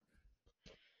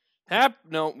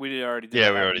No, we already did. Yeah,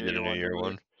 a we Happy already New did a Year New one, Year didn't we?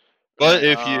 one. But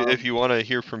Right, if you want to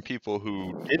hear from people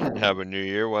who didn't have a New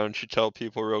Year, why don't you tell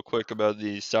people real quick about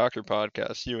the soccer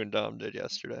podcast you and Dom did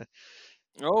yesterday?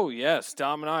 Oh yes,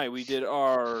 Dom and I, we did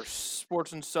our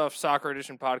Sports and Stuff Soccer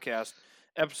Edition podcast,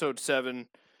 episode 7.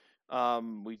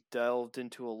 We delved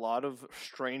into a lot of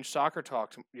strange soccer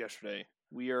talk yesterday.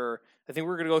 I think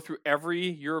we're going to go through every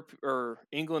Europe or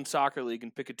England soccer league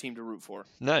and pick a team to root for.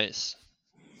 Nice.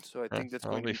 So I think that's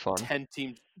That'll going to be be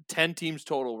fun. 10 teams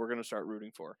total we're going to start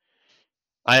rooting for.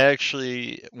 I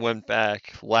actually went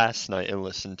back last night and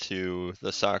listened to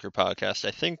the soccer podcast, I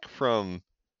think from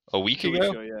a week 2 ago? weeks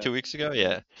ago, yeah. 2 weeks ago,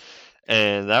 yeah.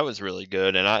 And that was really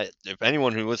good. And if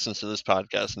anyone who listens to this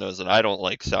podcast knows that I don't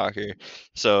like soccer,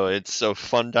 so it's a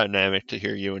fun dynamic to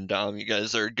hear you and Dom. You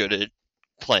guys are good at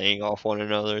playing off one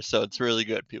another, so it's really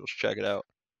good. People should check it out.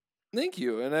 Thank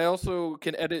you. And I also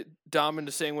can edit Dom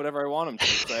into saying whatever I want him to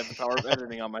because I have the power of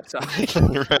editing on my side.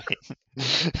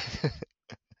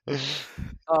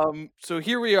 Right. So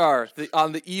here we are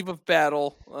on the eve of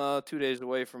battle, 2 days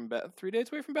away from 3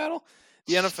 days away from battle.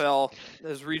 The NFL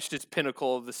has reached its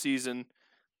pinnacle of the season.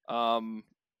 And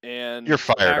You're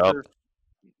fired up.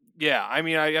 Yeah, I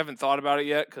mean, I haven't thought about it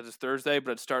yet because it's Thursday,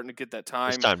 but it's starting to get that time.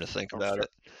 It's time to think about it.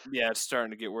 Yeah, it's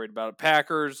starting to get worried about it.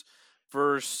 Packers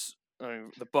versus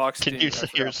the Bucks. Can you say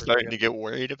you're starting to get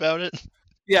worried about it?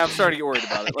 Yeah, I'm starting to get worried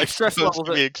about it. Like stress levels.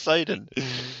 To be excited.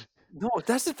 No,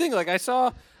 that's the thing. Like I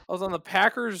was on the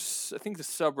Packers, I think the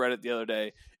subreddit the other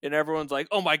day, and everyone's like,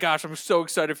 "Oh my gosh, I'm so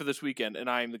excited for this weekend," and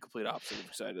I am the complete opposite of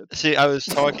excited. See, I was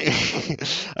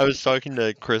talking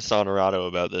to Chris Honorado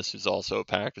about this, who's also a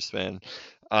Packers fan,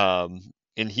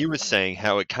 and he was saying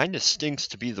how it kind of stinks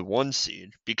to be the 1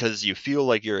 seed because you feel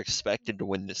like you're expected to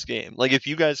win this game. Like if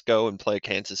you guys go and play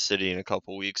Kansas City in a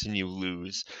couple weeks and you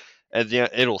lose, at the end,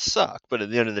 it'll suck. But at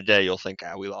the end of the day, you'll think,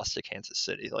 we lost to Kansas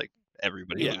City. Like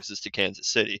everybody loses to Kansas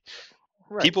City.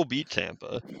 Right. People beat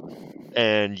Tampa,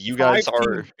 and you guys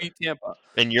are beat Tampa,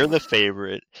 and you're the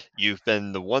favorite. You've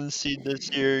been the 1 seed this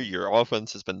year. Your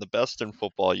offense has been the best in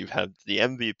football. You've had the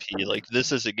MVP. Like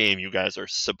this is a game you guys are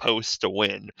supposed to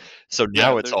win. So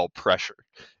now it's all pressure.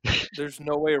 There's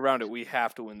no way around it. We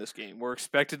have to win this game. We're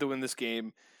expected to win this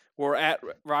game.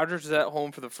 Rodgers is at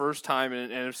home for the first time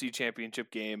in an NFC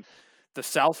Championship game. The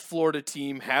South Florida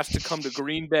team has to come to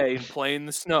Green Bay and play in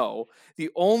the snow. The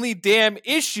only damn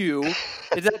issue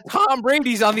is that Tom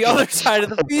Brady's on the other side of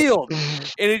the field,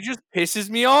 and it just pisses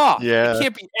me off. Yeah. It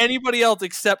can't be anybody else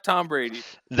except Tom Brady.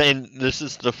 Then this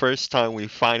is the first time we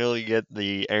finally get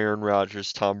the Aaron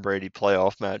Rodgers Tom Brady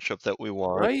playoff matchup that we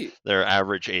want. Right. Their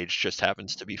average age just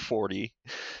happens to be 40,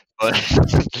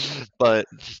 but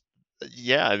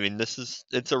yeah, I mean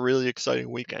it's a really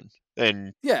exciting weekend.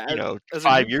 And,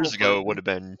 5 years ago, it would have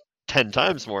been 10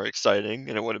 times more exciting,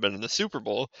 and it would have been in the Super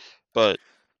Bowl. But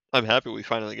I'm happy we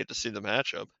finally get to see the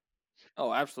matchup.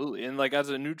 Oh, absolutely. And, as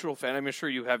a neutral fan, I'm sure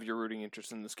you have your rooting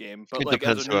interest in this game. But, it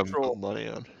depends who I'm putting money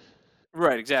on.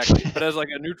 Right, exactly. But as, a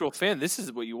neutral fan, this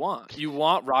is what you want. You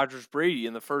want Rodgers Brady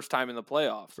in the first time in the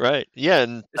playoffs. Right. Yeah,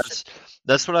 and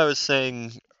that's what I was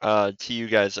saying to you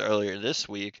guys earlier this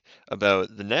week about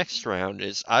the next round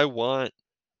is I want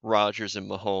Rodgers and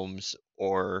Mahomes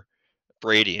or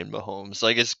Brady and Mahomes.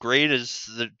 Like as great as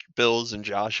the Bills and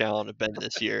Josh Allen have been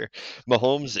this year,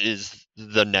 Mahomes is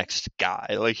the next guy.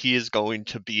 Like he is going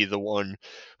to be the one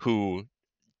who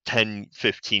 10,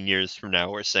 15 years from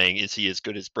now we're saying, is he as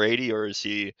good as Brady or is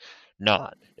he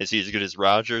not? Is he as good as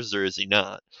Rodgers or is he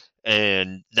not?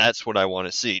 And that's what I want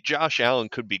to see. Josh Allen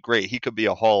could be great. He could be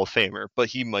a Hall of Famer, but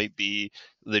he might be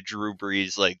the Drew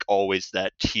Brees, like always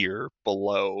that tier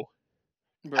below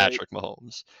Patrick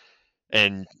Mahomes.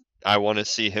 And I want to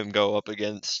see him go up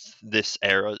against this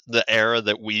era, the era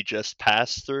that we just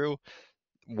passed through,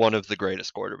 one of the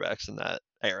greatest quarterbacks in that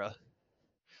era.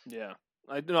 Yeah.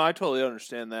 I totally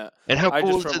understand that. And how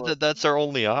cool is it that that's our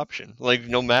only option? Like,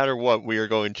 no matter what, we are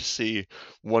going to see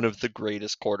one of the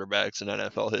greatest quarterbacks in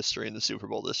NFL history in the Super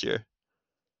Bowl this year.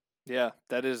 Yeah,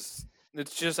 that is...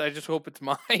 It's just, I just hope it's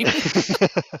mine.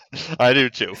 I do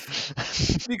too.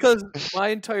 Because my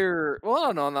entire,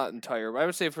 well, no, not entire, but I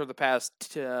would say for the past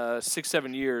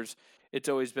 6-7 years, it's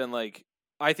always been like,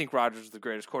 I think Rodgers is the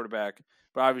greatest quarterback,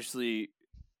 but obviously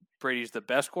Brady's the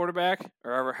best quarterback,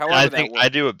 or however I that think works. I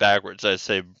do it backwards. I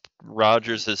say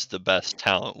Rodgers is the best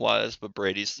talent-wise, but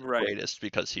Brady's the greatest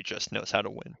because he just knows how to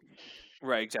win.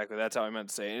 Right, exactly. That's how I meant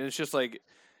to say it. And it's just like,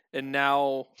 and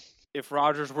now if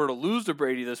Rodgers were to lose to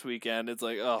Brady this weekend, it's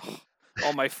like, oh,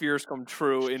 all my fears come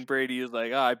true. And Brady is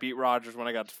like, I beat Rodgers when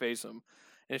I got to face him.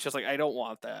 And it's just like, I don't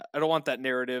want that. I don't want that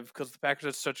narrative because the Packers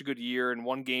had such a good year and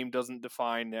one game doesn't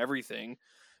define everything.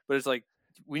 But it's like,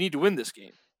 we need to win this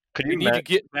game. Could We you need to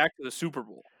get back to the Super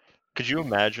Bowl. Could you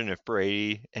imagine if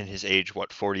Brady in his age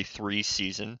 43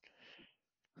 season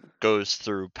goes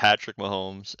through Patrick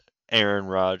Mahomes, Aaron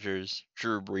Rodgers,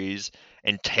 Drew Brees,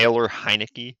 and Taylor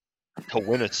Heineke to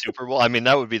win a Super Bowl? I mean,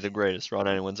 that would be the greatest run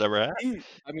anyone's ever had.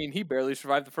 He barely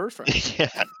survived the first round.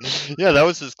 Yeah, that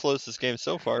was his closest game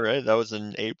so far, right? That was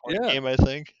an 8-point Yeah. game, I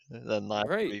think. And then last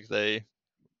Right. week it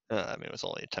was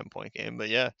only a 10-point game, but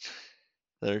yeah.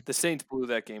 The Saints blew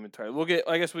that game entirely.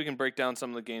 I guess we can break down some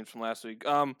of the games from last week.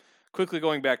 Quickly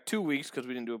going back 2 weeks because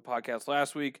we didn't do a podcast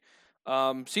last week.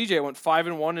 CJ went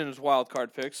 5-1 in his wild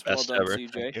card picks. Best well done, ever.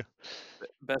 CJ. Thank you.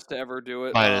 Best to ever do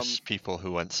it. Minus people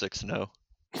who went 6-0.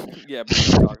 Yeah, but we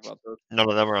can talk about those. None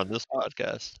of them are on this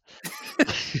podcast.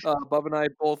 Bub and I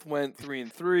both went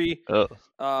 3-3.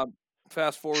 Oh.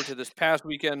 Fast forward to this past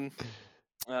weekend.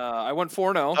 I went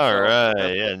 4-0. All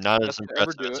right, yeah, not as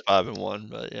impressive as 5-1,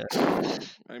 but yeah.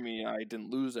 I mean, I didn't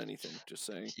lose anything. Just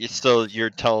saying. You're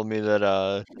telling me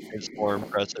that it's more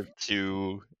impressive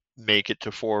to make it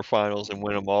to 4 finals and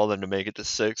win them all than to make it to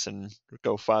 6 and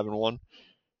go 5-1?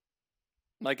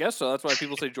 I guess so. That's why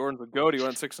people say Jordan's the GOAT. He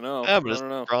went 6-0. Yeah, but I don't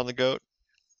know. LeBron the GOAT?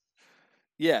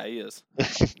 Yeah, he is.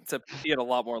 Except he had a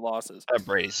lot more losses.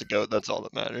 Brady's the GOAT. That's all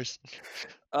that matters.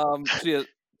 So yeah,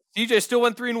 DJ still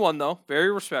went 3-1 though.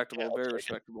 Very respectable. Yeah, very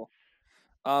respectable.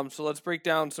 So let's break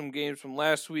down some games from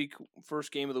last week.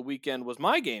 First game of the weekend was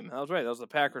my game. I was right. That was the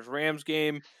Packers-Rams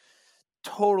game.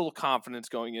 Total confidence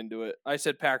going into it. I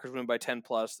said Packers win by 10+.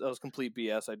 That was complete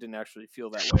BS. I didn't actually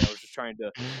feel that way. I was just trying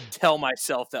to tell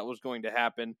myself that was going to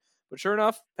happen. But sure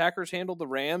enough, Packers handled the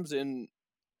Rams, and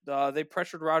they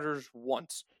pressured Rodgers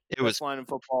once. It was line in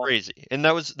football. Crazy. And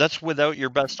that's without your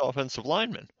best offensive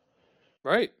lineman.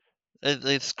 Right.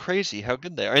 It's crazy how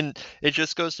good they are. And it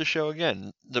just goes to show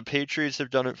again, the Patriots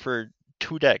have done it for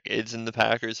 2 decades, and the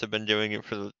Packers have been doing it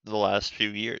for the last few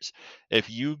years. If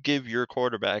you give your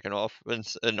quarterback an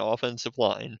offensive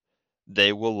line,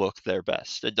 they will look their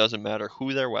best. It doesn't matter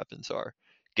who their weapons are.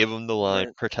 Give them the line,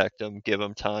 Right. protect them, give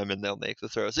them time, and they'll make the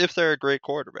throws if they're a great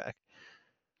quarterback.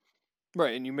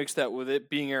 Right, and you mix that with it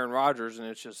being Aaron Rodgers, and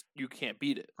it's just you can't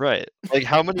beat it. Right. Like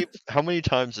how many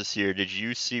times this year did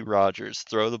you see Rodgers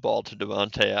throw the ball to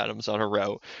Davante Adams on a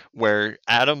route where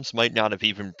Adams might not have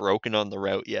even broken on the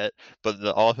route yet, but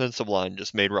the offensive line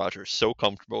just made Rodgers so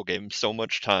comfortable, gave him so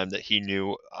much time that he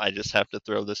knew, I just have to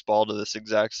throw this ball to this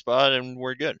exact spot and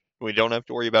we're good. We don't have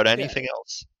to worry about anything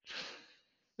else.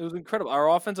 It was incredible. Our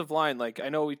offensive line, I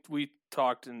know we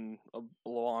talked in a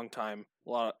long time a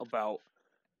lot about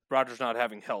Rodgers not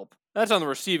having help. That's on the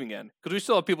receiving end because we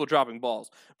still have people dropping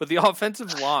balls. But the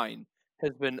offensive line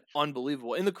has been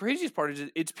unbelievable. And the craziest part is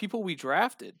it's people we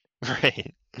drafted.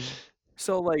 Right.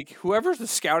 So, whoever's the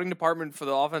scouting department for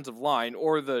the offensive line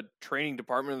or the training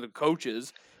department of the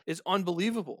coaches is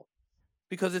unbelievable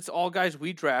because it's all guys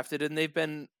we drafted and they've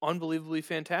been unbelievably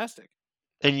fantastic.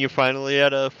 And you finally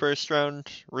had a first-round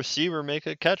receiver make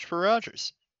a catch for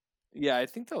Rodgers. Yeah, I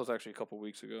think that was actually a couple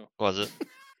weeks ago. Was it?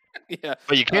 Yeah.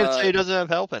 But you can't say he doesn't have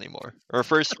help anymore, or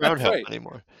first-round help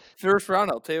anymore. First round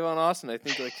help. Tavon Austin, I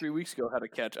think 3 weeks ago, had a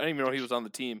catch. I didn't even know he was on the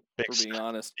team, for being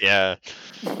honest. Yeah.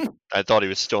 I thought he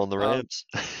was still in the Rams.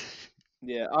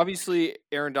 Yeah, obviously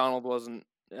Aaron Donald wasn't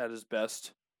at his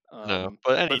best. No,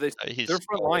 but their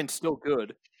front line's still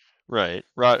good. Right.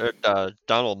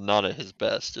 Donald, not at his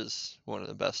best, is one of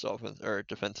the best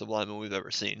defensive linemen we've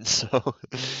ever seen. So.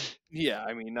 Yeah,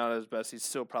 I mean, not at his best. He's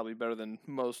still probably better than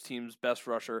most teams' best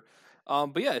rusher.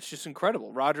 But yeah, it's just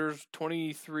incredible. Rodgers,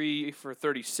 23 for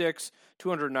 36,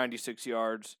 296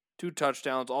 yards, 2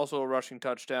 touchdowns, also a rushing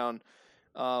touchdown.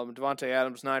 Davante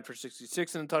Adams, 9 for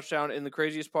 66 and a touchdown. And the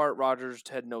craziest part, Rodgers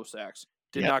had no sacks.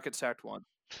 Did not get sacked one.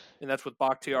 And that's with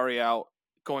Bakhtiari out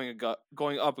going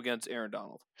up against Aaron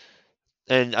Donald.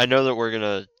 And I know that we're going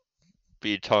to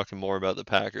be talking more about the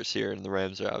Packers here, and the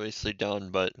Rams are obviously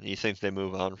done, but you think they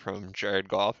move on from Jared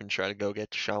Goff and try to go get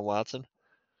Deshaun Watson?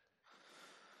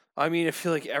 I mean, I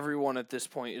feel like everyone at this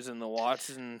point is in the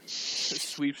Watson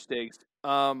sweepstakes.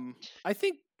 I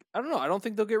don't know. I don't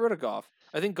think they'll get rid of Goff.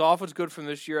 I think Goff was good from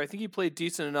this year. I think he played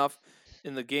decent enough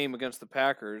in the game against the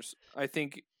Packers. I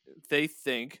think they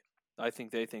think,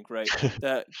 right,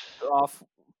 that Goff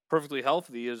perfectly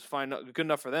healthy is fine, good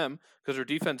enough for them because their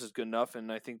defense is good enough,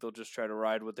 and I think they'll just try to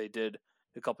ride what they did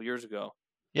a couple years ago.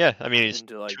 Yeah, I mean, he's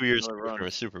 2 years away from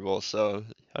a Super Bowl, so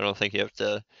I don't think you have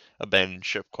to abandon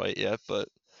ship quite yet, but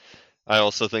I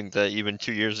also think that even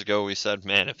 2 years ago we said,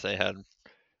 man, if they had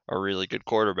a really good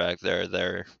quarterback there,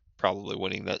 they're probably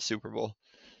winning that Super Bowl.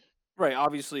 Right,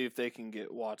 obviously, if they can get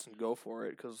Watson, go for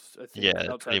it, because I think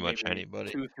outside pretty much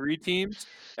anybody. 2-3 teams,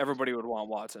 everybody would want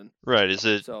Watson. Right, is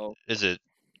it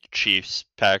Chiefs,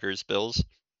 Packers, Bills?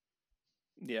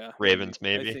 Yeah, Ravens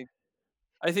maybe. maybe.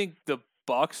 I think the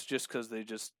Bucks just because they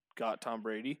just got Tom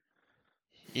Brady,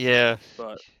 Yeah,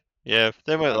 but yeah.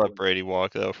 They might I let wouldn't. Brady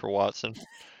walk though for Watson,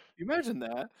 You imagine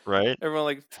that right? everyone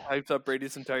like hypes up Brady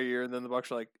this entire year, and then the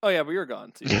Bucks are like, "Oh yeah, but you're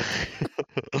gone. See ya."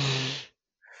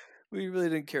 We really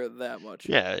didn't care that much.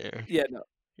 Yeah, Yeah, no,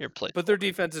 you're but their placeholder.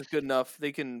 defense is good enough.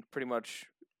 They can pretty much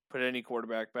put any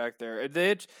quarterback back there.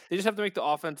 They just have to make the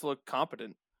offense look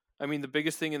competent. I mean, the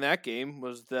biggest thing in that game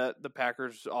was that the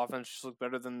Packers' offense just looked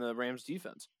better than the Rams'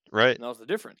 defense, Right, and that was the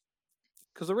difference.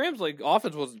 Because the Rams'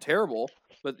 offense wasn't terrible,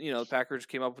 but the Packers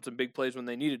came up with some big plays when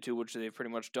they needed to, which they've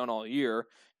pretty much done all year.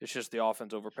 It's just the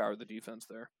offense overpowered the defense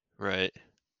there. right.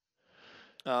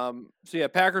 So yeah,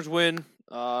 Packers win.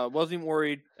 Wasn't even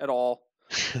worried at all.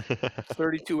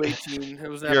 32-18. It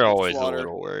was an You're absolute always a slaughter.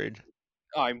 little worried.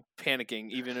 I'm panicking,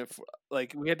 even if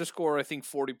we had to score, I think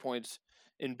 40 points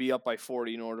and be up by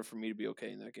 40 in order for me to be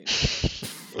okay in that game.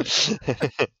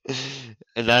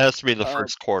 And that has to be in the Um,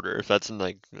 first quarter. If that's in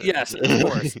yes, of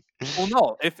course. Well,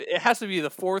 no, if it has to be the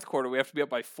fourth quarter, we have to be up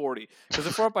by 40. Because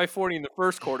if we're up by 40 in the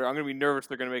first quarter, I'm going to be nervous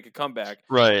they're going to make a comeback.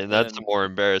 right, and that's a And more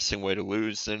embarrassing way to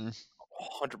lose than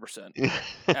 100%,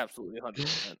 absolutely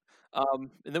 100%.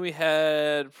 And then we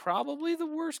had probably the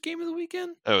worst game of the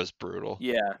weekend. that was brutal.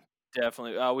 Yeah,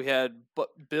 definitely. We had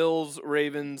Bills,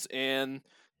 Ravens, and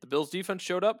the Bills defense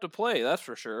showed up to play. That's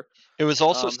for sure. It was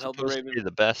also Held the supposed to Ravens. be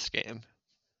the best game,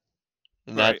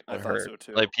 and that's Right, I what thought hurt. so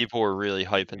too. Like people were really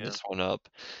hyping Yeah, this one up,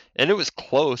 and it was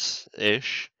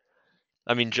close-ish.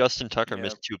 I mean, Justin Tucker yeah,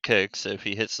 missed 2 kicks. If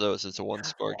he hits those, it's a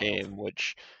one-score wild. game,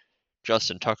 which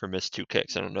Justin Tucker missed 2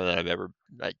 kicks. I don't know that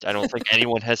I don't think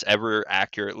anyone has ever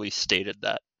accurately stated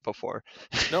that before.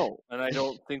 No, and I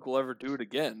don't think we'll ever do it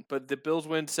again. But the Bills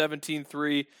win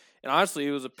 17-3, and honestly,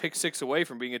 it was a pick six away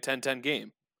from being a 10-10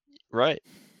 game Right.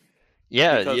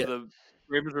 Yeah, because yeah. the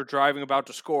Ravens were driving about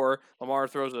to score. Lamar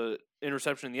throws a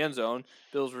interception in the end zone.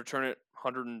 Bills return it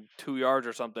 102 yards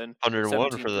or something,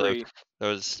 101 for the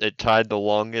 17-3. it tied the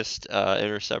longest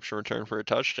interception return for a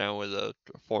touchdown with a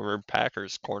former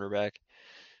Packers cornerback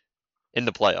in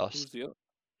the playoffs.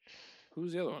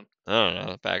 Who's the other one? I don't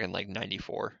know, back in like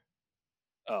 94.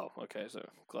 Oh, okay. So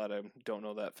glad I don't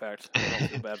know that fact. I don't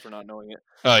feel bad for not knowing it.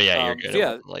 Oh yeah, you're good. So It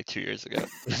yeah, was like 2 years ago.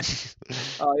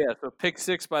 yeah. So pick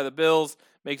six by the Bills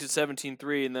makes it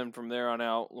 17-3, and then from there on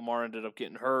out, Lamar ended up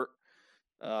getting hurt,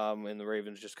 and the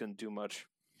Ravens just couldn't do much.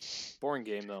 Boring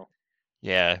game though.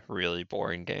 Yeah, really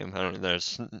boring game. I don't.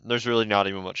 There's really not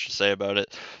even much to say about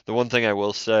it. The one thing I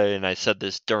will say, and I said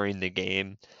this during the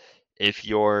game, if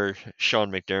you're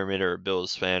Sean McDermott or a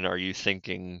Bills fan, are you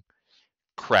thinking,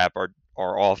 crap,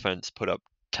 our offense put up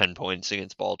 10 points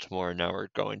against Baltimore, and now we're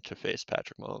going to face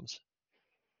Patrick Mahomes?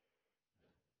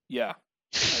 Yeah,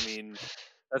 I mean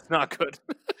that's not good.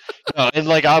 And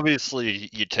like obviously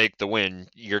you take the win,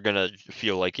 you're gonna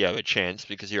feel like you have a chance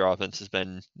because your offense has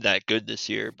been that good this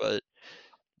year, but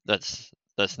that's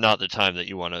not the time that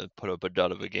you want to put up a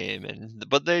dud of a game,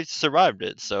 but they survived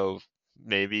it, so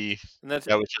maybe And that's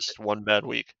that was just one bad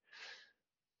week.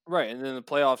 right. And then the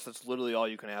playoffs, that's literally all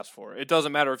you can ask for. It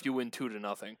doesn't matter if you win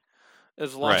 2-0.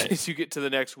 As long Right. as you get to the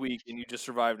next week and you just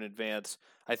survive in advance,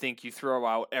 I think you throw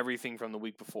out everything from the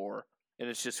week before, and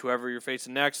it's just whoever you're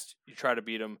facing next, you try to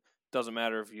beat them. Doesn't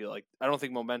matter if you I don't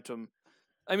think momentum.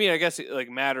 I mean, I guess it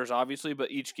matters obviously,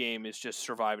 but each game is just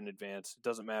survive in advance. It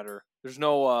doesn't matter. There's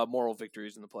no moral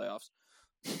victories in the playoffs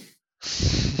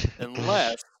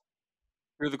unless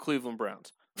you're the Cleveland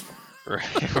Browns,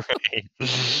 Right.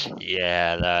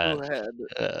 Yeah, who had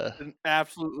an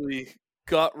absolutely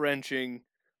gut wrenching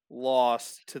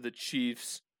loss to the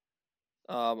Chiefs.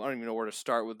 I don't even know where to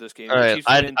start with this game. all The right, Chiefs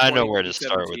win I know where to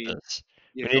start with 21-17. this.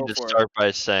 Yeah, We need go to for it. start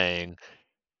by saying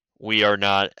we are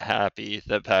not happy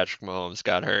that Patrick Mahomes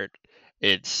got hurt.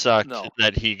 It sucked No,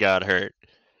 that he got hurt.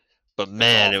 But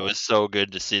that's man, it awful. was so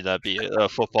good to see that be a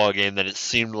football game that it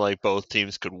seemed like both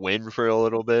teams could win for a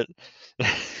little bit.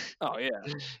 Oh yeah,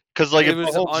 Because like it if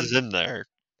was Mahomes is in there,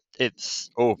 it's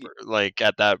over. Like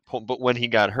at that point, but when he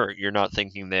got hurt, you're not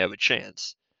thinking they have a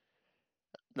chance.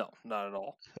 no, not at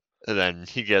all. And then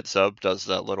he gets up, does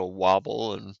that little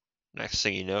wobble, and next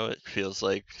thing you know, it feels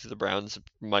like the Browns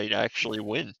might actually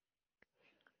win.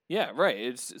 Yeah, right.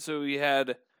 It's so we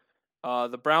had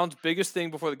the Browns' biggest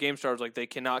thing before the game started was they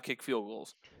cannot kick field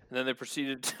goals, and then they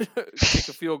proceeded to kick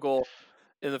a field goal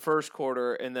in the first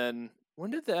quarter, and then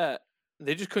when did that?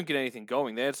 They just couldn't get anything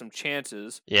going. They had some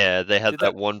chances. Yeah, they had Did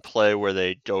that that? one play where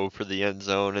they dove for the end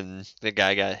zone and the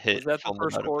guy got hit Was and that the fumbled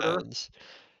first out of quarter? bounds.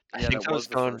 I Yeah, think that that was was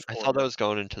the going. first I thought that quarter. was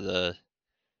going into the.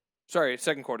 Sorry,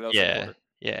 second quarter. That was second Yeah, quarter.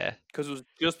 yeah, Because it was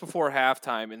just before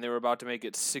halftime, and they were about to make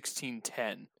it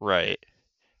 16-10. right.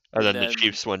 And then the then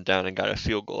Chiefs went down and got a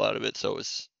field goal out of it, so it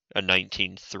was a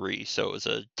 19-3, so it was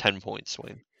a 10-point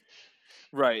swing.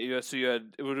 right, so you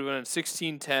had it would have been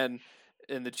 16-10,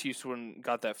 and the Chiefs wouldn't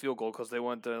got that field goal because they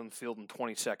went down the field in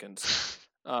 20 seconds.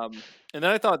 And then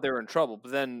I thought they were in trouble,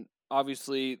 but then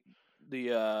obviously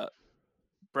the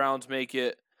Browns make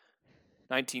it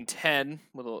 19-10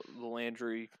 with a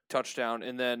Landry touchdown,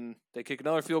 and then they kick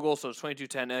another field goal, so it's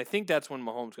 22-10, and I think that's when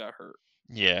Mahomes got hurt.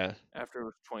 Yeah. After it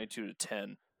was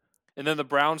 22-10. And then the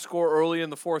Browns score early in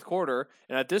the fourth quarter,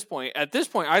 and at this point, I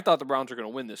thought the Browns were going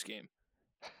to win this game.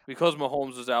 Because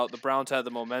Mahomes was out, the Browns had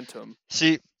the momentum.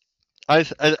 See,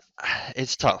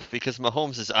 it's tough because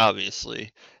Mahomes is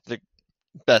obviously the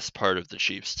best part of the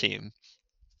Chiefs team,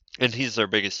 and he's their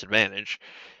biggest advantage.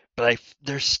 But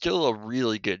they're still a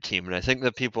really good team, and I think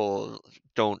that people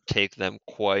don't take them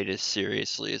quite as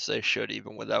seriously as they should,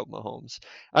 even without Mahomes.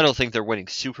 I don't think they're winning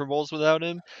Super Bowls without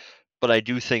him, but I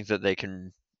do think that they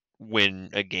can win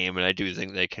a game, and I do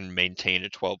think they can maintain a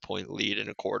 12-point lead in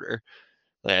a quarter.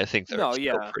 I think they're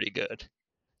still pretty good.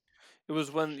 It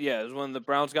was when the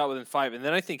Browns got within 5, and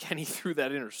then I think Kenny threw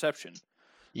that interception.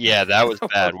 Yeah, that was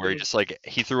bad. Where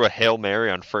he threw a Hail Mary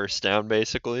on first down,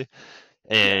 basically,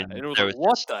 and it was like,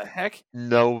 what the heck?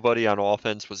 Nobody on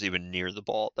offense was even near the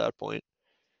ball at that point.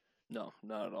 No,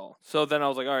 not at all. So then I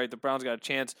was like, all right, the Browns got a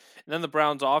chance, and then the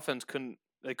Browns offense couldn't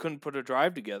put a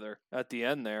drive together at the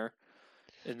end there,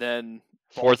 and then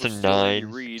 4th and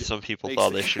 9. Some people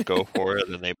thought they should go for it,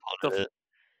 and then they punted it.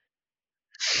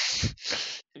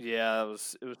 Yeah, it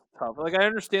was tough. Like, I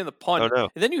understand the punt. Oh, no.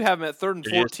 And then you have him at 3rd and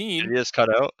 14. Did he just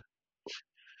cut out?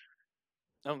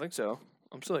 I don't think so.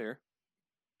 I'm still here.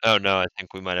 Oh, no, I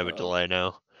think we might have a delay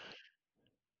now.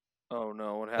 Oh,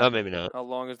 no, what happened? Oh, maybe not. How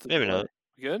long is the maybe delay? Not.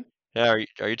 You good? Yeah,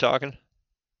 are you talking?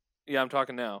 Yeah, I'm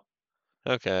talking now.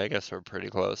 Okay, I guess we're pretty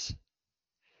close.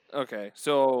 Okay,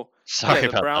 so sorry the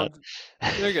about Browns,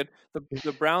 that. They're good.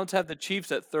 The Browns have the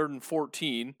Chiefs at 3rd and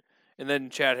 14, and then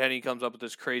Chad Henne comes up with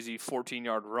this crazy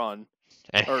 14-yard run.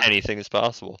 Anything is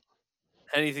possible.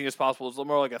 Anything is possible. It's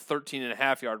more like a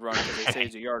 13.5-yard run because they say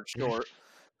it's a yard short.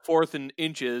 4th and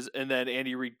inches, and then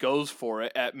Andy Reid goes for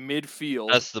it at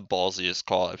midfield. That's the ballsiest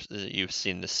call you've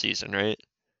seen this season, right?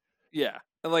 Yeah,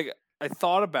 and I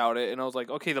thought about it, and I was like,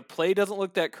 okay, the play doesn't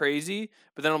look that crazy,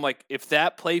 but then I'm like, if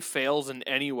that play fails in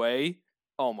any way,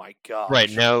 oh my gosh. Right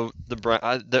now,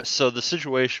 so the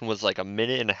situation was like a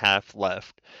minute and a half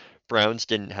left. Browns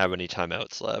didn't have any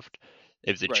timeouts left.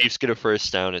 If the Chiefs get a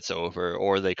first down, it's over,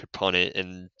 or they could punt it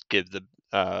and give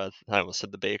I almost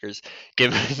said the Bakers,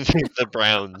 give the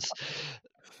Browns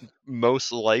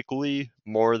most likely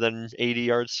more than 80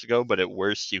 yards to go, but at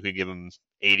worst you could give them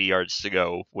 80 yards to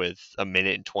go with a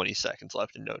minute and 20 seconds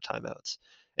left and no timeouts,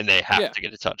 and they have to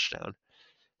get a touchdown.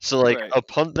 So a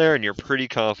punt there, and you're pretty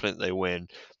confident they win,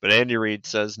 but Andy Reid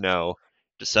says no,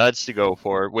 decides to go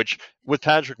for it, which with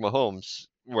Patrick Mahomes,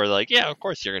 we're like, yeah, of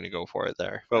course you're going to go for it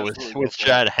there. But with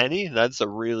Chad Henne, that's a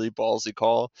really ballsy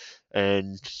call,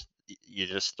 and you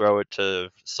just throw it to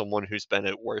someone who's been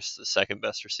at worst the second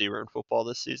best receiver in football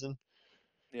this season.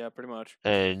 Yeah, pretty much.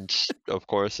 And of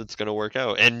course it's going to work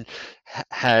out. And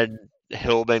had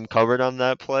Hill been covered on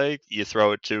that play, you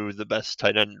throw it to the best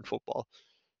tight end in football.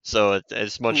 So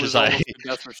as much as the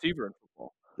best receiver in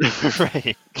football.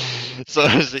 Right. So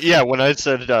yeah, when I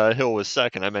said Hill was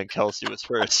second, I meant Kelsey was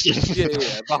first. yeah,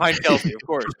 behind Kelsey, of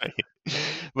course. Right.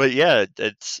 But yeah,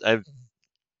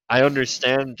 I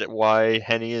understand why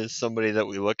Henne is somebody that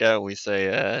we look at and we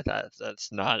say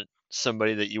that's not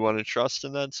somebody that you want to trust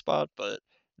in that spot, but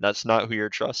that's not who you're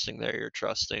trusting there. You're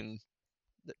trusting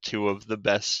two of the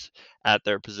best at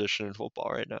their position in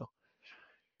football right now.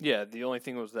 Yeah, the only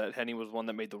thing was that Henne was one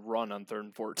that made the run on 3rd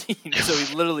and 14. So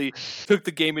he literally took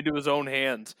the game into his own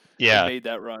hands and made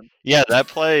that run. Yeah, that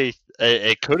play,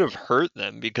 it could have hurt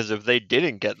them because if they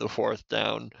didn't get the 4th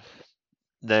down,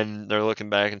 then they're looking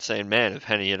back and saying, man, if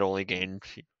Henne had only gained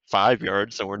 5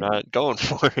 yards, then we're not going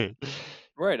for it.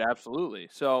 Right, absolutely.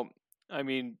 So, I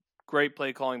mean, great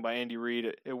play calling by Andy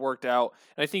Reid. It worked out.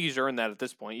 And I think he's earned that at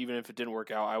this point. Even if it didn't work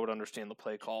out, I would understand the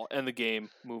play call and the game,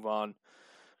 move on.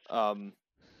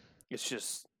 It's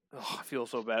just, I feel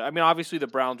so bad. I mean, obviously the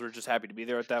Browns were just happy to be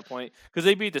there at that point because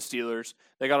they beat the Steelers.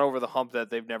 They got over the hump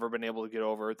that they've never been able to get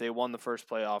over. They won the first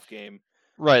playoff game.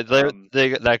 Right.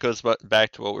 That goes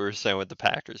back to what we were saying with the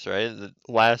Packers, right?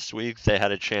 Last week they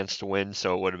had a chance to win,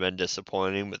 so it would have been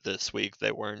disappointing. But this week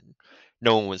they weren't.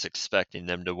 No one was expecting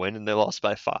them to win, and they lost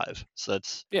by 5. So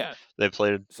they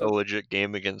played a legit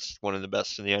game against one of the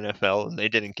best in the NFL, and they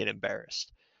didn't get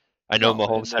embarrassed. I know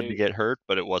Mahomes had to get hurt,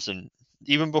 but it wasn't.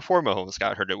 Even before Mahomes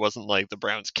got hurt, it wasn't like the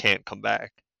Browns can't come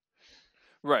back.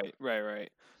 Right.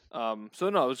 So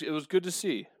no, it was good to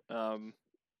see.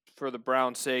 for the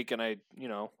Browns' sake, and I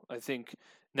think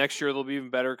next year they'll be even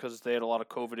better because they had a lot of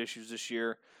COVID issues this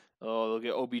year. Oh, they'll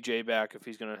get OBJ back if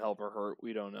he's going to help or hurt.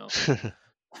 We don't know.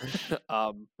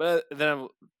 But then I'm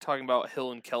talking about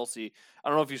Hill and Kelsey. I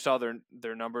don't know if you saw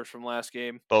their numbers from last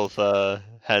game. Both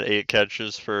had 8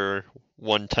 catches for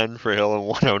 110 for Hill and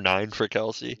 109 for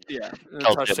Kelsey. Yeah, and a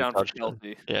Kelsey had a touchdown for touchdown.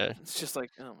 Kelsey. Yeah. It's just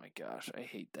like, oh my gosh, I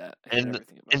hate that. I hate And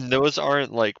everything about and it. those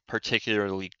aren't like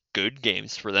particularly good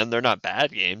games for them. They're not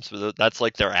bad games, but that's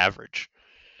like their average.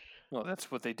 No, that's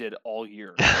what they did all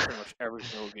year, pretty much every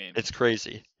single game. It's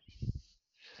crazy.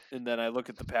 And then I look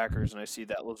at the Packers and I see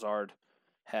that Lazard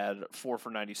had 4 for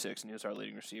 96, and he was our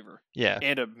leading receiver. Yeah.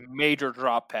 And a major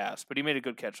drop pass, but he made a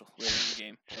good catch later in the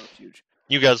game. That was huge.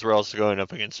 You guys were also going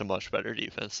up against a much better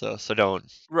defense, though, so don't.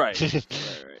 Right.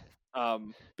 But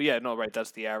yeah, no, right.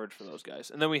 That's the average for those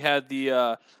guys. And then we had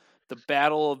the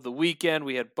battle of the weekend.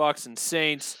 We had Bucks and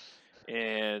Saints,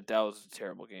 and that was a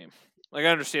terrible game. Like, I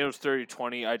understand it was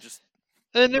 30-20.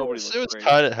 And it nobody was looked great.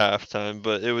 tied at halftime,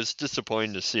 but it was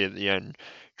disappointing to see at the end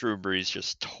Drew Brees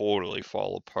just totally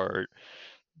fall apart.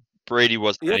 Brady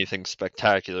wasn't anything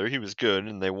spectacular. He was good,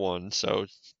 and they won, so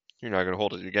you're not going to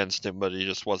hold it against him, but he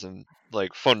just wasn't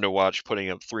like fun to watch putting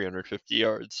up 350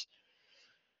 yards.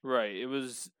 Right. It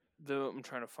was I'm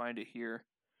trying to find it here.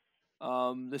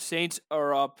 The Saints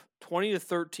are up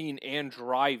 20-13 and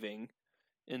driving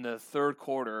in the third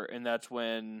quarter, and that's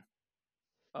when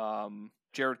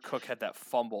Jared Cook had that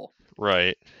fumble.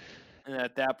 Right. And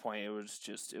at that point, it was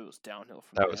downhill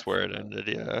from that there. Was where it ended,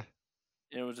 yeah.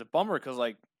 And it was a bummer because,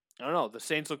 like, I don't know, the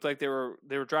Saints looked like they were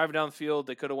driving down the field.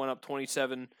 They could have went up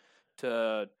 27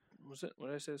 to what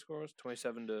did I say the score was?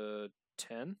 27-10,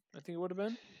 I think it would have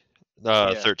been.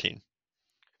 13.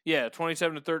 Yeah,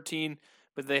 27-13.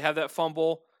 But they have that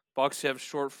fumble. Bucks have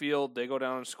short field. They go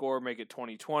down and score, make it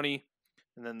 20-20,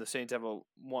 and then the Saints have a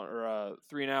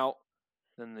 3 and out.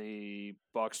 Then the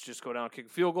Bucks just go down, kick a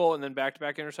field goal, and then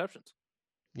back-to-back interceptions.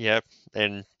 Yep,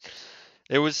 and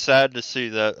it was sad to see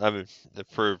that. I mean,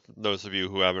 for those of you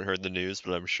who haven't heard the news,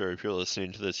 but I'm sure if you're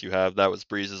listening to this, you have. That was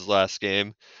Breeze's last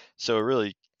game, so it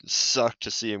really sucked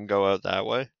to see him go out that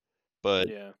way. But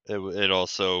yeah, it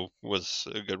also was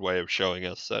a good way of showing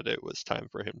us that it was time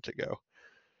for him to go.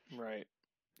 Right.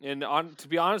 And to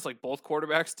be honest, like, both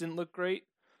quarterbacks didn't look great.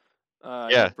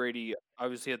 I Yeah. know Brady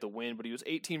obviously had the win, but he was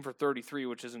 18 for 33,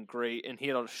 which isn't great, and he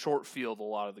had a short field a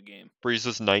lot of the game. Breeze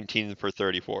was 19 for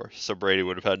 34, so Brady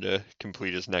would have had to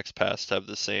complete his next pass to have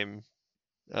the same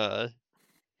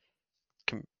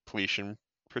completion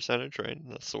percentage, right?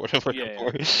 That's the word I'm looking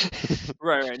for.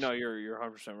 Right. No, you're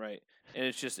 100% right. And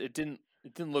it's just they didn't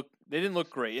look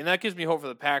great, and that gives me hope for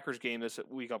the Packers game this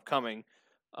week upcoming,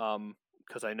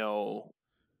 because I know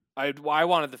I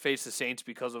wanted to face the Saints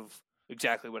because of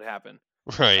exactly what happened.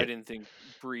 Right. I didn't think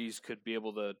Breeze could be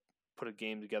able to put a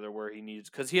game together where he needs,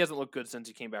 because he hasn't looked good since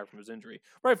he came back from his injury.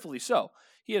 Rightfully so.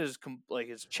 He had his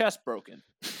chest broken.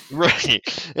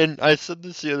 Right. And I said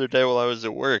this the other day while I was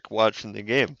at work watching the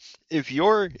game. If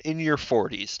you're in your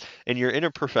 40s and you're in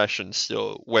a profession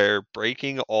still where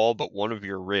breaking all but one of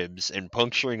your ribs and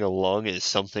puncturing a lung is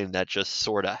something that just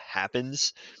sort of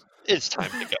happens, it's time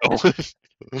to go.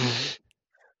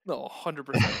 No,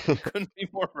 100%. Couldn't be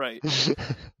more right.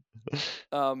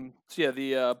 So yeah,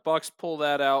 the Bucks pull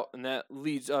that out, and that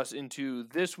leads us into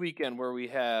this weekend where we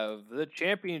have the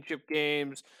championship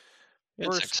games.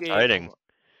 It's exciting. Game.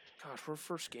 Gosh, we're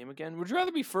first game again. Would you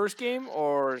rather be first game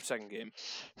or second game?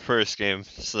 First game,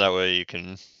 so that way you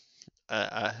can.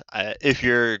 If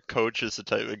your coach is the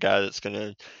type of guy that's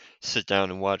gonna sit down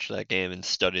and watch that game and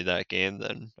study that game,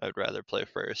 then I'd rather play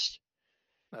first.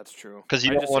 That's true. Because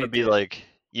you don't want to be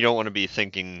you don't want to be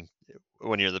thinking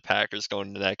when you're the Packers going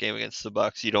into that game against the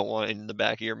Bucks. You don't want in the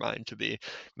back of your mind to be,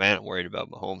 man, I'm worried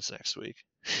about Mahomes next week.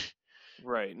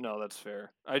 Right. No, that's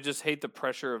fair. I just hate the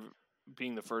pressure of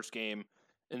being the first game,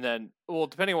 and then, well,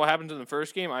 depending on what happens in the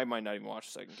first game, I might not even watch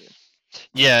the second game.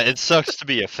 Yeah, it sucks to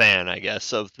be a fan, I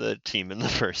guess, of the team in the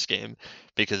first game,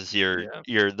 because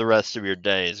the rest of your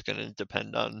day is going to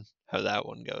depend on how that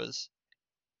one goes.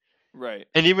 Right.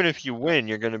 And even if you win,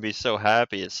 you're going to be so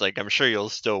happy. It's like, I'm sure you'll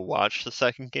still watch the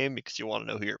second game because you want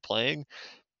to know who you're playing,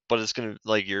 but it's going to,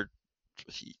 like,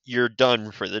 you're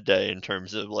done for the day in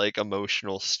terms of, like,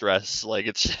 emotional stress. Like,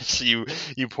 it's just you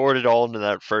poured it all into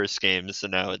that first game, so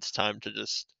now it's time to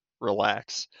just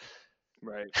relax.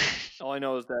 Right. All I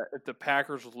know is that if the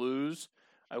Packers lose,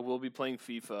 I will be playing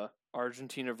FIFA,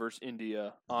 Argentina versus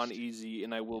India on easy,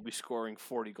 and I will be scoring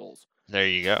 40 goals. There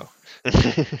you go.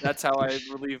 That's how I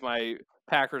relieve my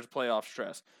Packers playoff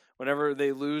stress. Whenever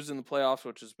they lose in the playoffs,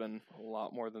 which has been a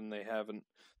lot more than they have in the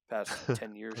past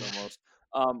 10 years almost,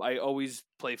 I always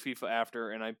play FIFA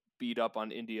after, and I beat up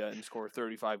on India and score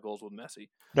 35 goals with Messi.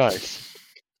 Nice.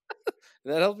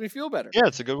 That helps me feel better. Yeah,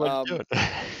 it's a good way to do it.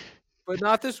 But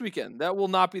not this weekend. That will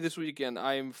not be this weekend.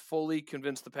 I am fully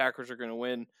convinced the Packers are going to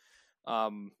win.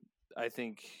 I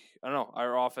think, I don't know,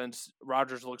 our offense,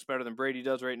 Rodgers looks better than Brady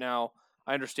does right now.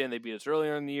 I understand they beat us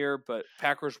earlier in the year, but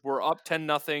Packers were up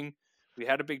 10-0. We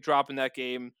had a big drop in that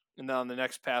game. And then on the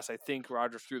next pass, I think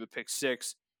Rodgers threw the pick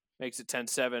 6, makes it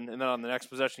 10-7. And then on the next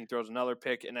possession, he throws another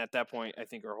pick. And at that point, I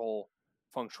think our whole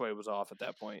feng shui was off at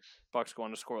that point. Bucks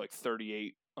going to score like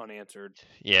 38 unanswered.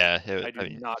 Yeah, I do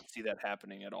not see that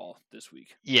happening at all this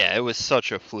week. Yeah, it was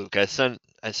such a fluke. I sent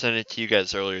it to you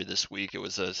guys earlier this week. It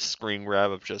was a screen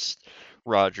grab of just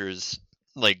Rodgers'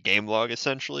 like game log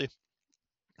essentially,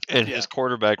 and his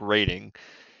quarterback rating: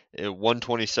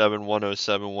 127,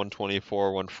 107,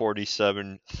 124,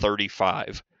 147,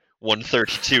 35,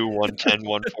 132, 110,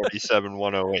 147,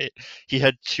 108. He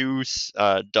had 2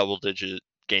 double-digit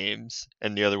games,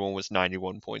 and the other one was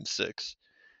 91.6.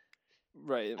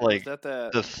 Right. Like was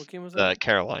that what game was the that?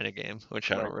 Carolina game,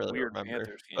 which I Right, don't really weird remember.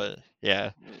 Panthers game. But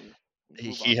yeah,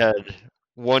 Move he on. had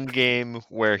one game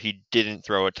where he didn't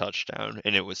throw a touchdown,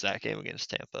 and it was that game against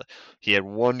Tampa. He had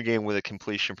one game with a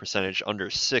completion percentage under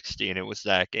 60, and it was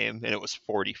that game, and it was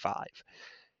 45.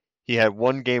 He had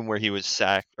one game where he was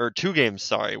sacked, or 2 games,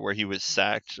 sorry, where he was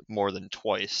sacked more than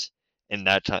twice. In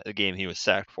that game, he was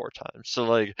sacked 4 times. So,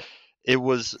 like, it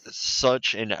was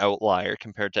such an outlier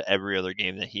compared to every other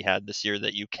game that he had this year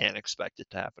that you can't expect it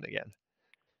to happen again.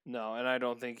 No, and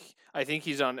I think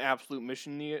he's on absolute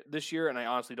mission this year, and I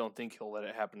honestly don't think he'll let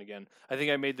it happen again. I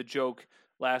think I made the joke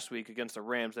last week against the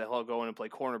Rams that he'll go in and play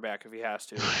cornerback if he has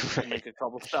to, and make a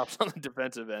couple stops on the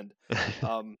defensive end.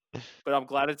 But I'm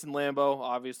glad it's in Lambeau.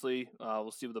 Obviously,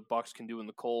 we'll see what the Bucks can do in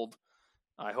the cold.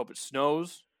 I hope it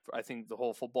snows. I think the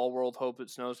whole football world hope it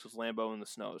snows because Lambeau in the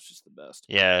snow is just the best.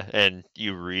 Yeah, and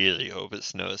you really hope it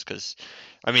snows because,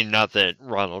 I mean, not that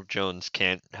Ronald Jones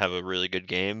can't have a really good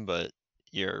game, but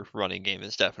your running game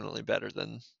is definitely better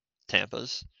than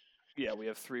Tampa's. Yeah, we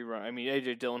have 3 run. I mean,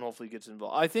 AJ Dillon hopefully gets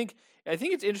involved. I think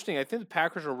it's interesting. I think the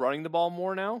Packers are running the ball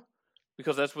more now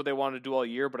because that's what they wanted to do all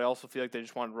year. But I also feel like they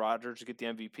just wanted Rodgers to get the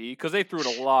MVP because they threw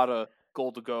it a lot of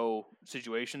goal to go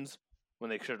situations when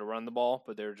they should have run the ball,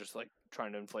 but they're just like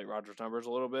trying to inflate Rodgers' numbers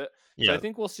a little bit. So I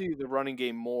think we'll see the running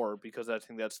game more because I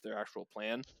think that's their actual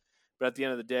plan. But at the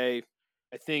end of the day,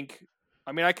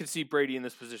 I could see Brady in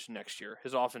this position next year.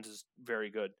 His offense is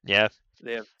very good. Yeah.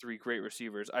 They have 3 great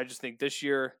receivers. I just think this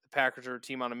year the Packers are a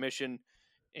team on a mission,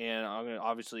 and I'm gonna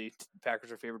obviously the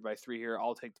Packers are favored by 3 here.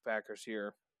 I'll take the Packers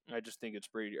here. I just think it's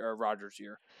Brady or Rodgers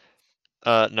year.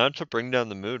 Not to bring down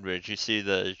the mood, but did you see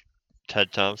the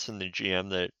Ted Thompson, the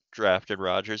GM that drafted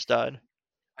Rodgers, died?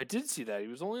 I did see that. He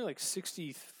was only like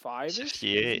 65-ish.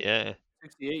 68, yeah.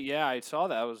 68, yeah. I saw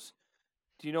that.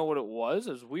 Do you know what it was?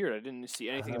 It was weird. I didn't see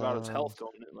anything about his health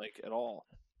going like at all.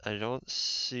 I don't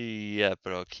see yet,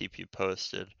 but I'll keep you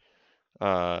posted.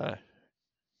 But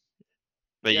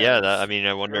yeah,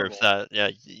 I wonder if that. Yeah,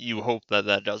 you hope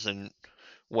that doesn't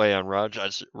weigh on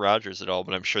Rodgers at all.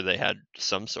 But I'm sure they had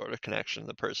some sort of connection.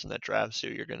 The person that drafts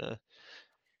you, you're gonna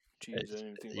Maybe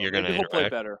he'll play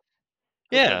better.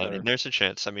 I mean, there's a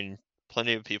chance. I mean,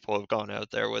 plenty of people have gone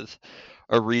out there with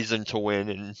a reason to win,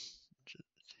 and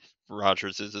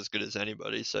Rodgers is as good as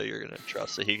anybody. So you're gonna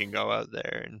trust that he can go out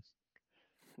there and.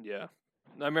 Yeah,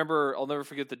 I remember. I'll never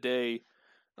forget the day.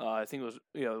 I think it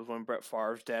was when Brett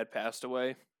Favre's dad passed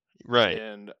away. Right.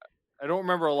 And I don't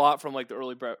remember a lot from like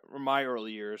my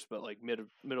early years, but like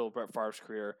middle of Brett Favre's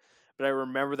career. But I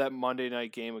remember that Monday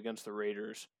night game against the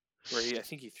Raiders where I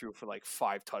think he threw for like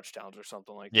 5 touchdowns or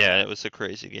something like that. Yeah, it was a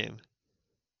crazy game.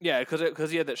 Yeah,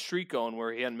 because he had that streak going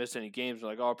where he hadn't missed any games.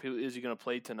 Like, oh, is he going to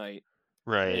play tonight?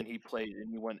 Right. And he played, and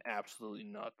he went absolutely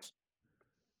nuts.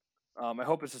 I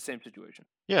hope it's the same situation.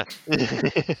 Yeah.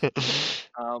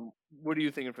 What are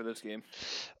you thinking for this game?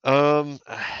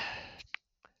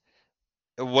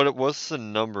 What's the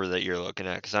number that you're looking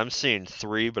at? Because I'm seeing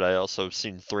 3, but I also have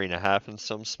seen 3.5 in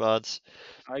some spots.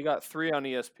 I got 3 on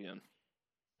ESPN.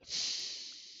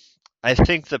 I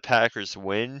think the Packers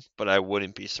win, but I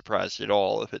wouldn't be surprised at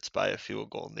all if it's by a field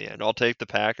goal in the end. I'll take the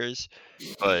Packers,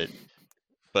 but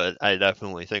I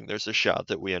definitely think there's a shot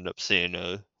that we end up seeing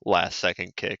a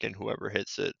last-second kick, and whoever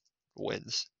hits it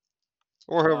wins,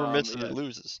 or whoever misses it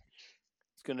loses.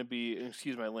 It's going to be,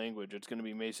 excuse my language, it's going to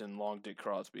be Mason Long Dick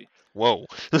Crosby. Whoa.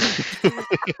 He's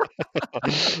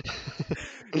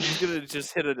going to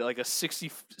just hit like a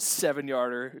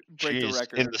 67-yarder, break the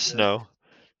record. In the snow.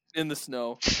 In the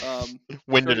snow.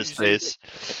 Wind at his face.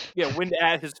 Yeah, wind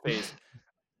at his face.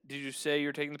 Did you say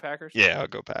you're taking the Packers? Yeah, I'll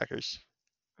go Packers.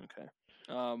 Okay.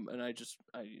 And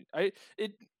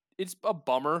it's a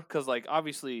bummer because like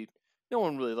obviously no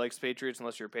one really likes Patriots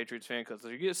unless you're a Patriots fan because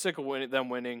you get sick of them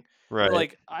winning. Right. But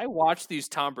like I watch these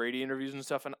Tom Brady interviews and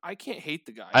stuff, and I can't hate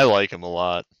the guy. I like him a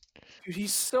lot. Dude,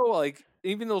 he's so like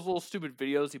even those little stupid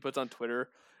videos he puts on Twitter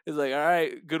is like, all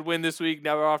right, good win this week.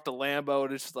 Now we're off to Lambeau,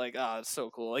 and it's just like, it's so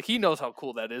cool. Like he knows how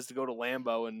cool that is to go to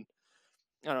Lambeau, and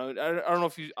I don't know. I don't know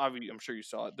if you. I'm sure you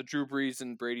saw it. The Drew Brees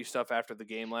and Brady stuff after the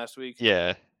game last week.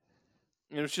 Yeah.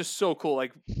 And it was just so cool.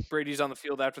 Like Brady's on the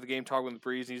field after the game talking with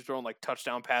Brees, and he's throwing like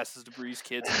touchdown passes to Brees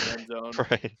kids in the end zone.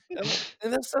 Right.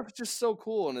 And that stuff is just so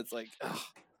cool. And it's like,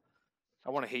 I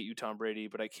want to hate you, Tom Brady,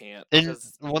 but I can't. And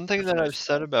one thing that I've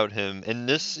said about him, and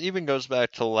this even goes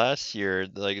back to last year,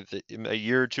 like a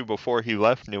year or two before he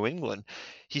left New England,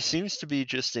 he seems to be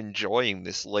just enjoying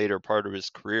this later part of his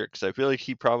career because I feel like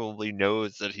he probably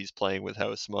knows that he's playing with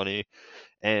house money,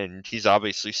 and he's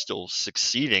obviously still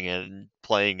succeeding and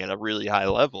playing at a really high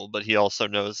level, but he also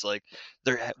knows like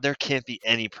there can't be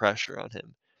any pressure on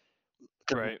him.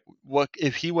 Right. What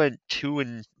if he went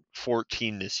 2-14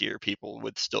 this year? People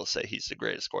would still say he's the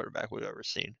greatest quarterback we've ever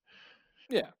seen.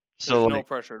 Yeah. So there's no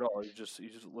pressure at all. He's just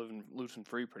living loose and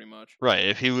free, pretty much. Right.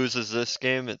 If he loses this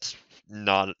game, it's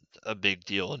not a big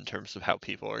deal in terms of how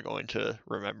people are going to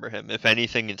remember him. If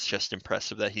anything, it's just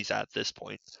impressive that he's at this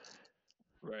point.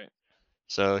 Right.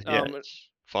 So yeah, it's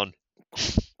fun.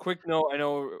 Quick note: I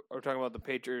know we're talking about the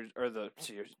Patriots or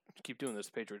keep doing this.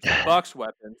 Patriots, the Bucks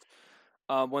weapons.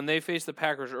 When they faced the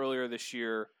Packers earlier this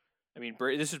year, I mean,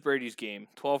 this is Brady's game.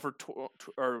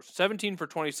 17 for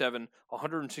 27,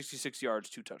 166 yards,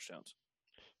 2 touchdowns.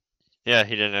 Yeah,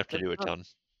 he didn't have to do a ton.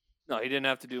 No, he didn't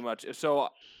have to do much. So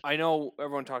I know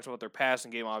everyone talks about their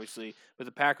passing game, obviously, but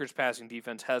the Packers' passing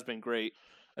defense has been great.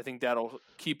 I think that'll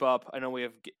keep up. I know we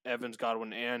have Evans,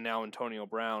 Godwin, and now Antonio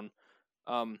Brown.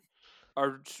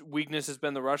 Our weakness has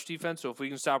been the rush defense. So if we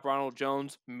can stop Ronald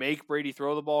Jones, make Brady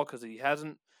throw the ball because he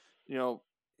hasn't,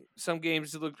 some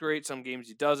games he looked great, some games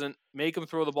he doesn't. Make him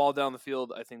throw the ball down the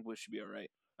field. I think we should be all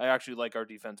right. I actually like our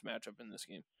defense matchup in this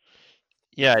game.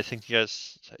 Yeah, I think you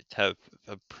guys have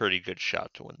a pretty good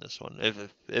shot to win this one.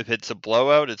 If it's a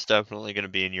blowout, it's definitely going to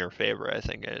be in your favor. I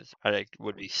think I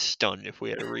would be stunned if we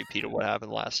had a repeat of what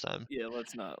happened last time. Yeah,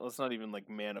 let's not even like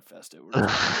manifest it. We're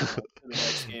just the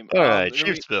next game. All right,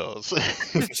 Chiefs Bills.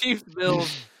 Chiefs Bills.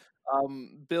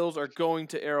 Bills are going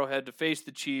to Arrowhead to face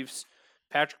the Chiefs.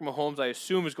 Patrick Mahomes, I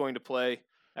assume, is going to play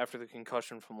after the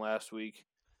concussion from last week.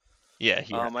 Yeah,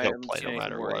 he'll play no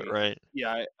matter what, right?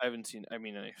 Yeah, I haven't seen. I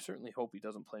mean, I certainly hope he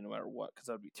doesn't play no matter what, because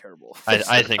that would be terrible.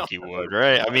 I think he would,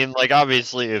 right? I mean, like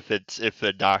obviously, if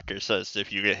the doctor says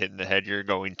if you get hit in the head you're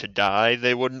going to die,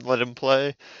 they wouldn't let him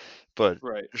play. But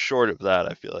short of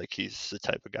that, I feel like he's the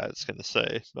type of guy that's going to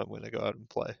say, "I'm going to go out and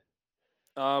play."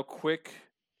 Quick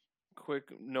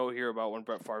note here about when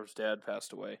Brett Favre's dad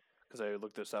passed away, because I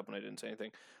looked this up and I didn't say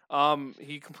anything.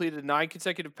 He completed 9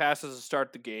 consecutive passes to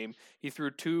start the game. He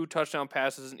threw 2 touchdown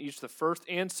passes in each the first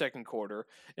and second quarter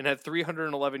and had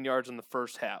 311 yards in the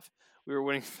first half. We were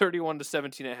winning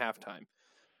 31-17 at halftime.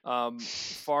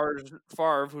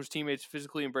 Favre, whose teammates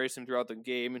physically embraced him throughout the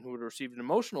game and who had received an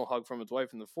emotional hug from his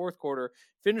wife in the fourth quarter,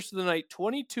 finished the night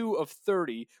 22 of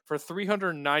 30 for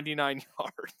 399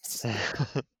 yards.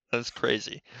 That's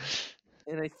crazy.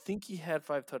 And I think he had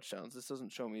 5 touchdowns. This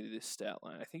doesn't show me this stat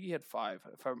line. I think he had 5.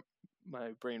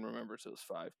 My brain remembers it was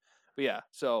 5. But yeah,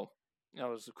 so that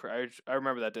was I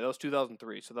remember that day. That was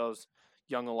 2003. So that was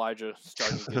young Elijah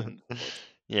starting.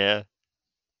 Yeah.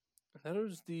 That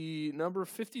was the number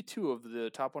 52 of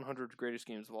the top 100 greatest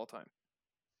games of all time.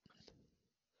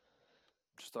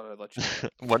 Just thought I'd let you know.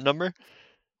 What number?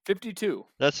 52.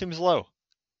 That seems low.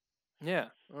 Yeah,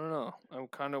 I don't know. I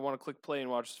kind of want to click play and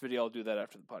watch this video. I'll do that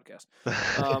after the podcast.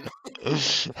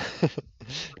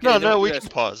 No, we can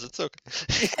pause. It's okay.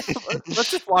 Let's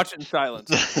just watch it in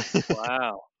silence.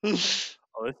 Wow.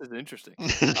 Oh, this is interesting.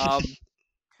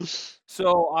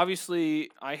 So,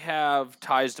 obviously, I have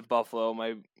ties to Buffalo.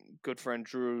 My good friend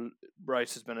Drew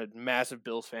Bryce has been a massive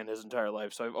Bills fan his entire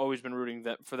life, so I've always been rooting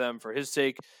for them for his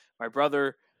sake. My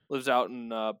brother lives out in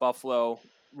Buffalo.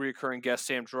 Reoccurring guest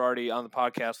Sam Girardi on the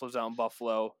podcast lives out in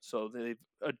Buffalo, so they've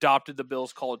adopted the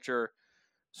Bills culture.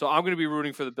 So I'm going to be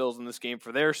rooting for the Bills in this game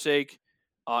for their sake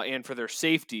and for their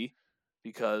safety,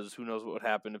 because who knows what would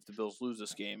happen if the Bills lose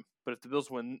this game. But if the Bills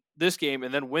win this game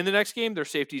and then win the next game, their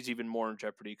safety is even more in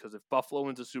jeopardy, because if Buffalo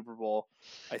wins the Super Bowl,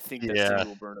 I think that city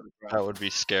will burn to the ground. That would be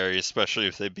scary, especially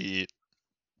if they beat.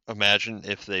 Imagine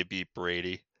if they beat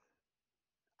Brady.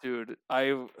 Dude,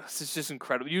 it's just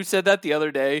incredible. You said that the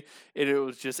other day, and it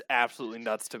was just absolutely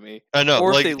nuts to me. I know.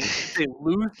 Or if they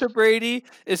lose to Brady,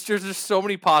 it's just there's so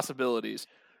many possibilities.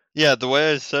 Yeah, the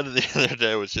way I said it the other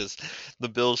day was just the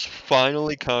Bills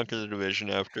finally conquered the division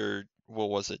after, what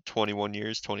was it, 21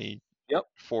 years, Yep,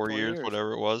 24 20 years, years.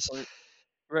 whatever it was. 20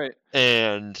 Right.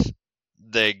 And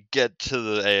they get to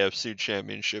the AFC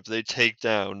Championship. They take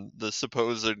down the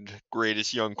supposed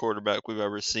greatest young quarterback we've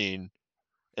ever seen,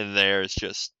 and there's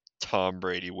just Tom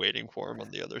Brady waiting for him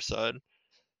on the other side.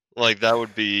 Like, that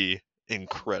would be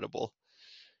incredible.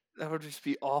 That would just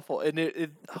be awful. And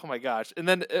oh my gosh. And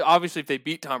then obviously, if they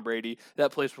beat Tom Brady,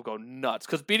 that place will go nuts.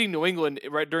 Because beating New England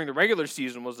right during the regular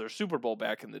season was their Super Bowl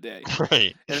back in the day.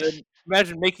 Right. And then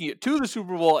imagine making it to the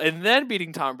Super Bowl and then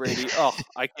beating Tom Brady. Oh,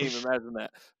 I can't even imagine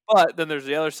that. But then there's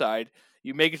the other side.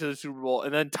 You make it to the Super Bowl,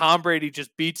 and then Tom Brady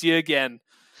just beats you again.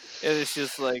 And it's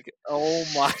just like, oh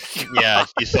my Yeah, god.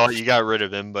 you thought you got rid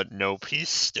of him, but nope, he's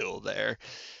still there.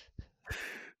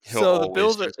 He'll So the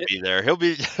always Bills are. just be there. He'll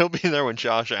be there when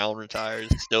Josh Allen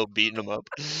retires, still beating him up.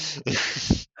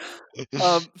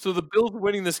 So the Bills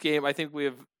winning this game, I think we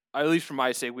have, at least for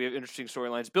my sake, we have interesting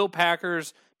storylines. Bills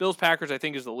Packers, I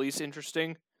think is the least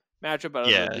interesting matchup out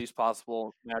of the Yeah, least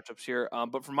possible matchups here.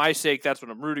 But for my sake, that's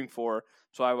what I'm rooting for.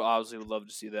 So I obviously would love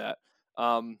to see that.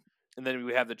 And then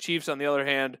we have the Chiefs on the other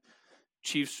hand.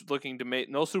 Chiefs looking to make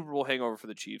no Super Bowl hangover for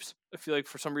the Chiefs. I feel like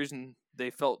for some reason they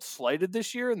felt slighted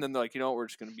this year, and then they're like, you know what, we're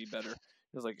just going to be better.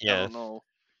 It was like, I yeah. don't know,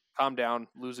 calm down,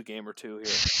 lose a game or two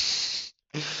here.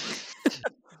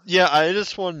 Yeah, I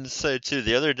just wanted to say too,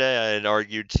 the other day I had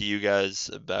argued to you guys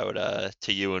about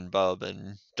to you and Bub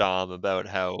and Dom about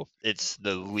how it's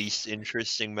the least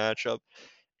interesting matchup.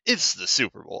 It's the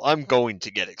Super Bowl. I'm going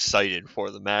to get excited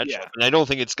for the matchup. Yeah, And I don't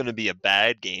think it's going to be a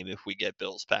bad game if we get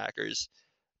Bills Packers.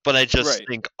 But I just right.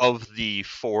 think of the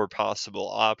four possible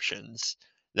options,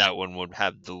 that one would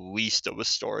have the least of a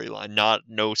storyline. Not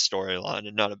no storyline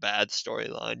and not a bad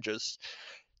storyline, just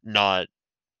not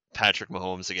Patrick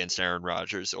Mahomes against Aaron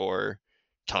Rodgers or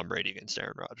Tom Brady against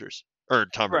Aaron Rodgers. Or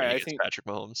Tom Right, Brady I against think Patrick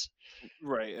Mahomes.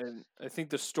 right, and I think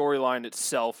the storyline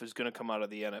itself is going to come out of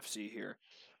the NFC here,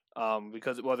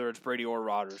 because whether it's Brady or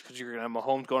Rodgers, because you're going to have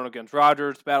Mahomes going against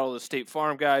Rodgers, battle of the State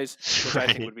Farm guys, which I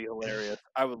think Right. would be hilarious.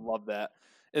 I would love that.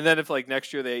 And then if like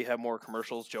next year they have more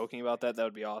commercials joking about that, that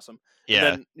would be awesome. And Yeah.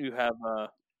 then you have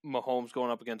Mahomes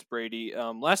going up against Brady.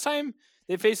 Last time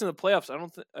they faced in the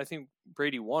playoffs, I think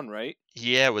Brady won, right?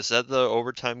 Yeah, was that the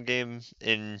overtime game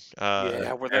in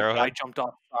Yeah, where that guy Arrowhead? jumped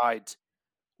off sides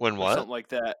When or what? something like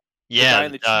that. The Yeah, guy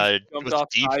in the Chiefs jumped was it off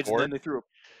Dean sides, and then Ford? they threw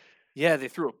they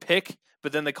threw a pick,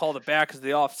 but then they called it back because of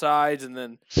the offsides, and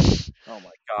then oh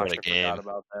my gosh, What a I forgot game.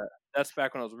 about that. That's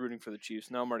back when I was rooting for the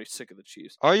Chiefs. Now I'm already sick of the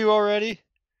Chiefs. Are you already?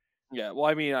 Yeah, well,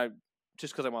 I mean, I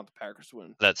just because I want the Packers to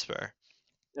win, That's fair.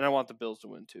 and I want the Bills to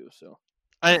win too. So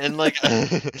And like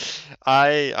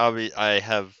I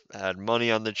have had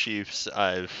money on the Chiefs.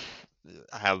 I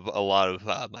have a lot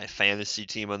of my fantasy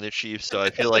team on the Chiefs, so I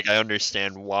feel like I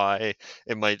understand why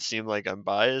it might seem like I'm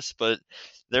biased, but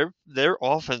their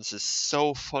offense is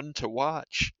so fun to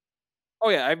watch. oh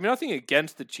yeah, I have nothing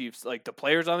against the Chiefs, like the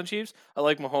players on the Chiefs. I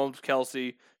like Mahomes,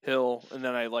 Kelsey, Hill, and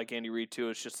then I like Andy Reid too.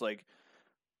 It's just like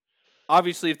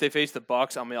obviously if they face the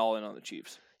Bucks, I'm all in on the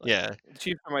Chiefs. Like Yeah. the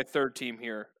Chiefs are my third team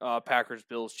here. Packers,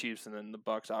 Bills, Chiefs, and then the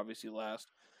Bucks obviously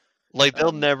last. Like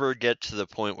they'll Um, never get to the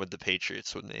point with the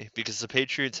Patriots with me because the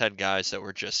Patriots had guys that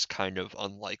were just kind of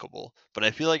unlikable. But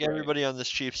I feel like right, everybody on this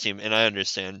Chiefs team, and I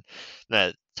understand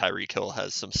that Tyreek Hill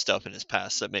has some stuff in his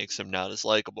past that makes him not as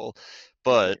likable,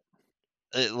 but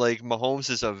right, like Mahomes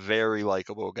is a very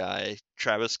likable guy.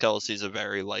 Travis Kelsey's a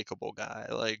very likable guy.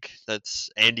 Like that's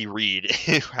Andy Reid.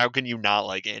 How can you not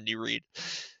like Andy Reid?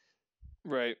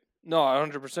 right. No,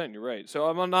 100%. You're right. So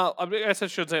I'm not. I guess I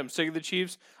should say I'm sick of the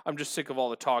Chiefs. I'm just sick of all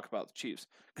the talk about the Chiefs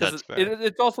because That's fair.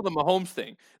 it's also the Mahomes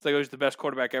thing. It's like, oh, he's the best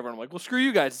quarterback ever. And I'm like, well, screw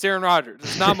you guys. It's Aaron Rodgers.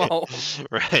 It's not Mahomes.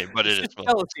 Right, but It's it is just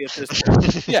jealousy at this point.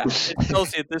 Yeah, Mahomes. it's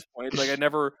jealousy at this point. It's like I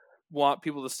never want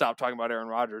people to stop talking about Aaron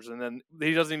Rodgers, and then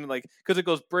he doesn't even like because it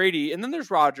goes Brady, and then there's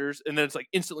Rodgers, and then it's like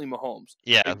instantly Mahomes.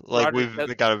 Yeah, Like like Rodgers has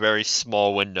we've got a very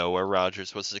small window where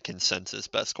Rodgers was the consensus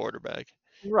best quarterback.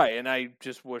 right, and I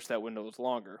just wish that window was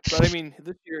longer. But I mean,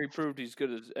 this year he proved he's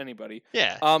good as anybody.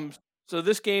 Yeah, Um, so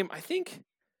this game, I think,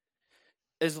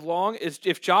 as long as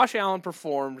if Josh Allen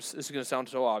performs, this is going to sound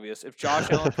so obvious. If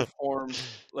Josh Allen performs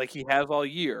like he has all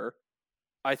year,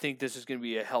 I think this is going to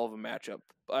be a hell of a matchup.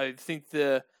 I think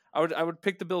I would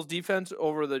pick the Bills defense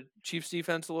over the Chiefs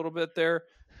defense a little bit there.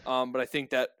 But I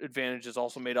think that advantage is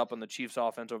also made up on the Chiefs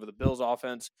offense over the Bills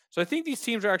offense. So I think these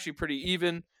teams are actually pretty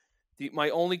even.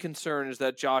 My only concern is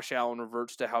that Josh Allen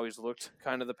reverts to how he's looked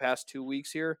kind of the past 2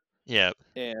 weeks here, yeah,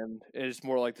 and it's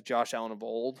more like the Josh Allen of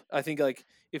old. I think like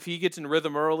if he gets in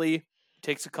rhythm early,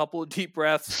 takes a couple of deep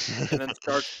breaths, and then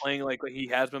starts playing like he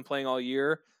has been playing all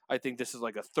year, I think this is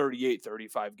like a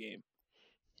 38-35 game.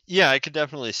 Yeah, I could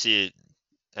definitely see it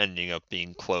ending up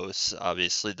being close.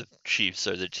 Obviously, the Chiefs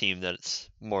are the team that's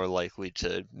more likely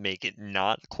to make it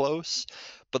not close.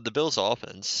 But the Bills'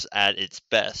 offense, at its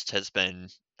best, has been.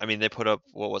 I mean, they put up,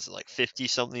 what was it, like 50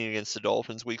 something against the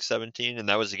Dolphins week 17, and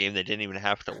that was a game they didn't even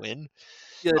have to win.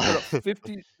 Yeah, they put up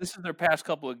 50. This is their past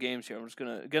couple of games here. I'm just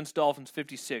going to, against Dolphins,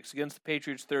 56, against the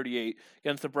Patriots, 38,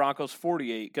 against the Broncos,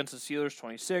 48, against the Steelers,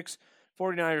 26,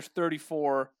 49ers,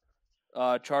 34,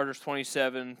 Chargers,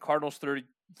 27, Cardinals,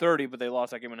 30, but they lost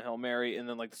that game in a Hail Mary, and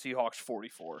then like the Seahawks,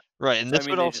 44. Right, and So, I this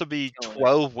mean, would they also just be killing it.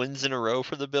 12 wins in a row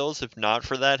for the Bills if not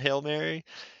for that Hail Mary.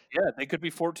 Yeah, they could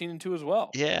be 14-2 as well.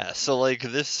 Yeah, so like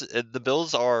the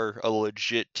Bills are a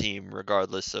legit team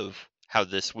regardless of how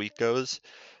this week goes,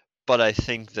 but I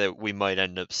think that we might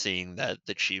end up seeing that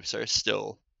the Chiefs are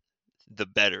still the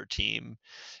better team.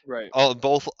 Right.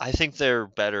 I think they're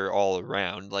better all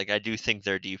around. Like I do think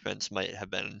their defense might have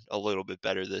been a little bit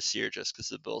better this year just because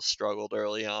the Bills struggled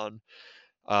early on.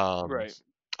 Right.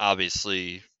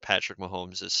 Obviously Patrick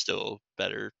Mahomes is still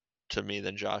better to me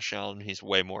than Josh Allen. He's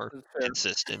way more That's fair.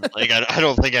 consistent. Like I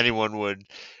don't think anyone would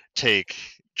take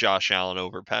Josh Allen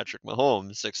over Patrick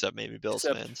Mahomes except maybe Bills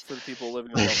Except fans. for the people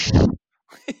living in Buffalo.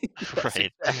 Yes,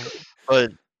 Right. exactly.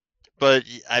 But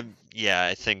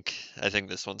I think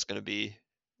this one's going to be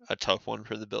a tough one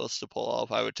for the Bills to pull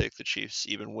off. I would take the Chiefs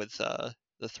even with the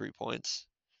 3 points.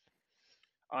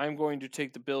 I'm going to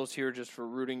take the Bills here just for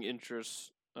rooting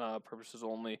interest purposes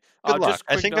only. Good luck. Just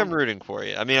I quick think I'm number. rooting for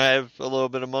you. I mean, I have a little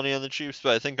bit of money on the Chiefs,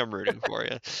 but I think I'm rooting for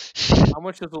you. How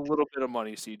much is a little bit of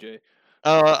money, CJ?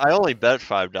 I only bet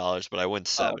 $5, but I win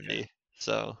Oh, okay. 70.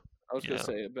 So, I was you gonna know,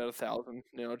 say about 1,000.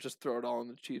 Just throw it all in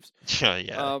the Chiefs.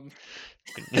 yeah.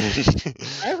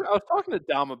 I was talking to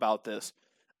Dom about this.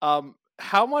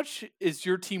 How much is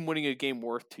your team winning a game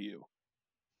worth to you?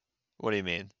 What do you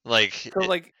mean? Like, So,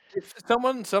 like, if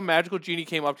some magical genie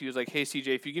came up to you, was like, "Hey,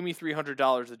 CJ, if you give me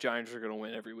 $300, the Giants are gonna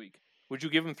win every week," would you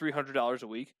give them $300 a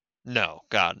week? no,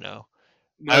 God, no.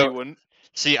 No, you wouldn't.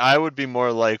 See, I would be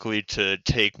more likely to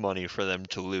take money for them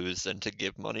to lose than to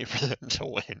give money for them to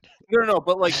win. No.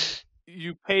 But like,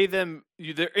 you pay them,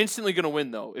 they're instantly gonna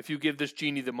win though. If you give this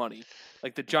genie the money,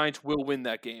 like the Giants will win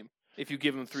that game if you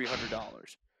give them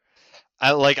 $300.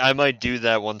 I might do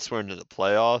that once we're into the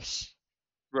playoffs,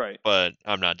 Right. but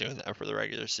I'm not doing that for the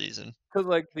regular season. Because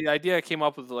like the idea I came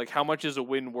up with, like how much is a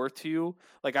win worth to you?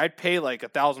 Like I'd pay like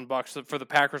 $1,000 for the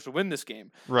Packers to win this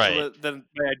game. Right. So then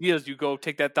the idea is you go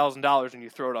take that $1,000 and you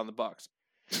throw it on the Bucks.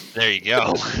 There you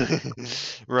go.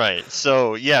 Right.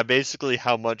 So yeah, basically,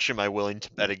 how much am I willing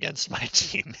to bet against my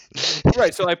team?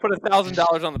 Right. So I put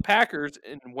 $1,000 on the Packers,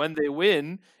 and when they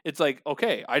win, it's like,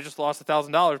 okay, I just lost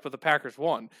 $1,000, but the Packers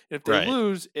won. And if they Right.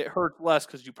 lose, it hurts less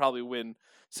because you probably win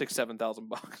 $6,000-7,000.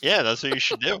 Yeah, that's what you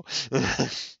should do.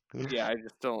 Yeah, I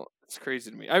just don't. It's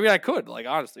crazy to me. I mean, I could, like,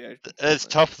 honestly. It's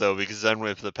tough though because then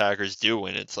if the Packers do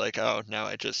win, it's like, oh, now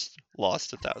I just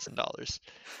lost $1,000,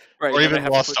 Right. or And then I even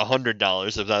have lost to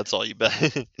 $100 if that's all you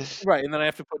bet. right, and then I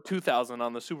have to put 2,000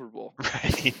 on the Super Bowl.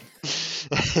 Right.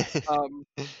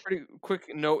 Pretty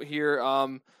quick note here.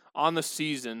 On the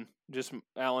season, just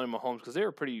Allen and Mahomes, because they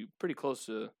were pretty close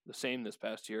to the same this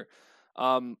past year.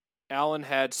 Allen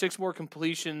had 6 more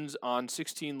completions on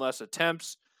 16 less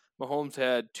attempts. Mahomes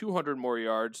had 200 more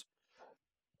yards.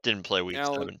 Didn't play week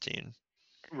Allen, 17.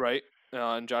 right?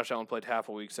 And Josh Allen played half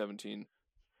of week 17.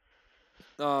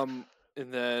 And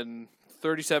then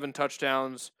 37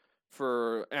 touchdowns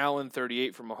for Allen,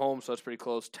 38 for Mahomes. So that's pretty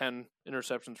close. 10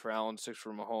 interceptions for Allen, 6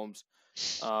 for Mahomes.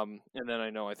 And then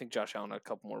I think Josh Allen had a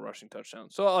couple more rushing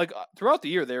touchdowns. So like throughout the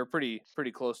year, they were pretty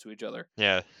close to each other.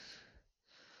 Yeah.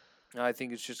 I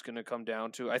think it's just going to come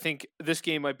down to. I think this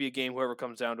game might be a game whoever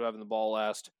comes down to having the ball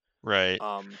last. Right.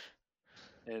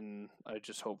 And I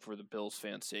just hope for the Bills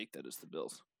fans' sake that it's the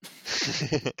Bills.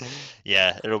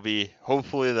 Yeah, it'll be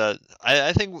hopefully that.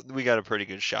 I think we got a pretty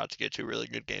good shot to get 2 really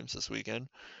good games this weekend.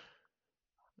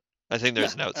 I think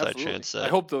there's an outside chance that I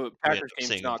hope the we end Packers up game's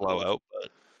seeing a not close. blowout,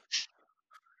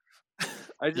 but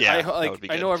I that would be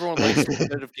I good. know everyone likes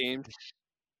competitive games.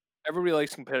 Everybody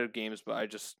likes competitive games, but I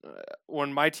just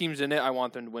when my team's in it, I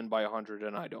want them to win by 100,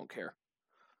 and I don't care.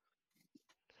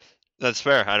 That's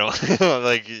fair. I don't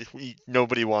like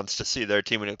nobody wants to see their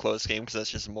team in a close game because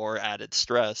that's just more added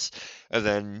stress. And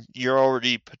then you're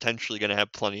already potentially going to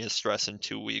have plenty of stress in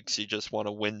 2 weeks. You just want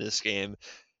to win this game,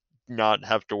 not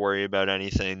have to worry about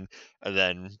anything, and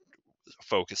then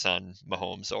focus on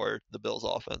Mahomes or the Bills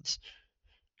offense.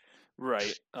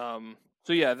 Right.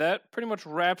 So yeah, that pretty much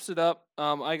wraps it up.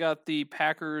 I got the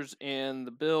Packers and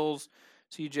the Bills.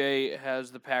 CJ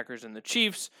has the Packers and the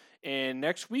Chiefs. And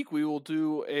next week we will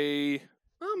do a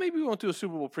Well, maybe we won't do a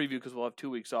Super Bowl preview because we'll have 2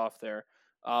 weeks off there.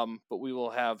 But we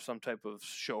will have some type of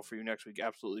show for you next week,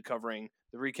 absolutely covering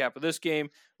the recap of this game.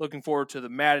 Looking forward to the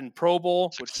Madden Pro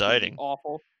Bowl, which is going to be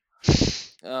awful.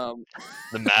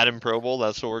 The Madden Pro Bowl,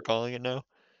 that's what we're calling it now?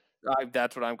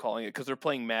 That's what I'm calling it because they're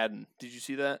playing Madden. Did you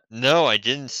see that? No, I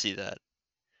didn't see that.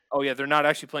 Oh, yeah, they're not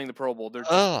actually playing the Pro Bowl. They're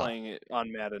just playing it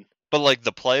on Madden. But, like,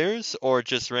 the players or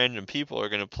just random people are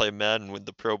going to play Madden with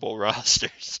the Pro Bowl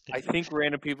rosters? I think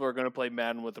random people are going to play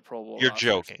Madden with the Pro Bowl You're rosters.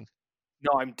 joking.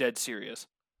 No, I'm dead serious.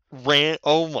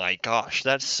 Oh, my gosh,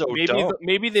 that's so dumb.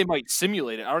 Maybe they might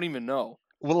simulate it. I don't even know.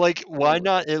 Well, like, why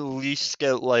not at least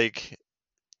get, like,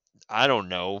 I don't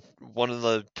know, one of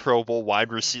the Pro Bowl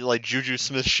wide receivers, like Juju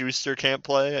Smith-Schuster can't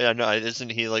play? I know, isn't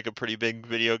he, like, a pretty big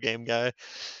video game guy?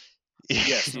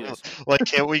 Yes, he is. Like,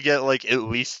 can't we get, like, at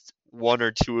least one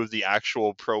or two of the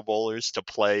actual Pro Bowlers to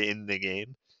play in the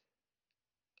game?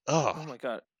 Oh my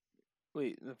God.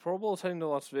 Wait, the Pro Bowl is heading to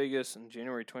Las Vegas in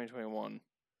January 2021.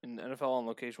 And the NFL on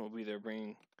location will be there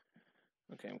bringing...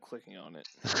 Okay, I'm clicking on it.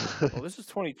 Well, this is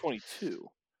 2022.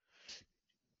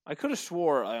 I could have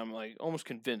swore I'm, like, almost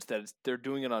convinced that they're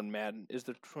doing it on Madden. Is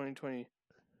the 2020...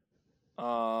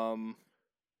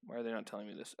 Why are they not telling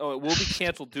me this? Oh, it will be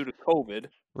canceled due to COVID.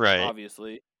 Right.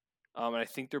 Obviously. And I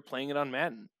think they're playing it on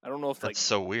Madden. I don't know if That's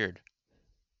so weird.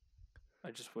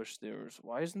 I just wish there was...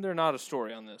 Why isn't there not a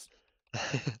story on this?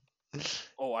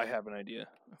 Oh, I have an idea.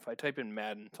 If I type in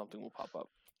Madden, something will pop up.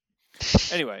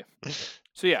 Anyway.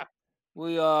 So yeah.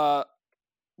 We'll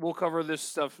cover this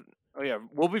stuff. Oh yeah,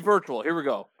 we'll be virtual. Here we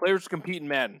go. Players compete in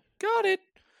Madden. Got it.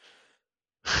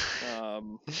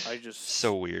 I just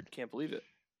so weird. Can't believe it.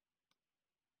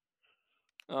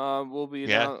 We'll be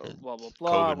blah blah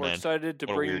blah. COVID, We're excited to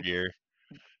what bring. A weird year.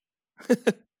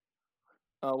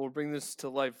 We'll bring this to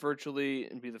life virtually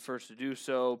and be the first to do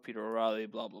so. Peter O'Reilly,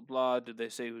 blah blah blah. Did they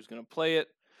say who's going to play it?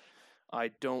 I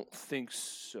don't think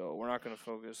so. We're not going to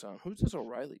focus on who's this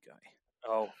O'Reilly guy.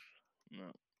 Oh,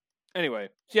 no. Anyway,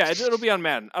 yeah, it'll be on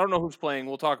Madden. I don't know who's playing.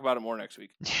 We'll talk about it more next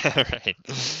week. Yeah, right.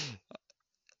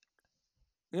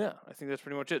 Yeah, I think that's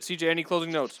pretty much it. CJ, any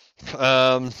closing notes?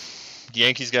 The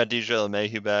Yankees got DJ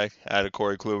LeMahieu back. Added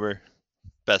Corey Kluber.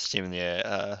 Best team in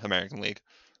the American League.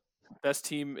 Best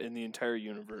team in the entire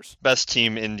universe. Best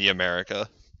team in the America.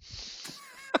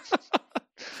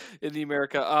 In the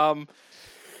America.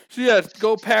 So yeah,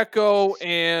 go Pack, go,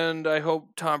 and I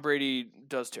hope Tom Brady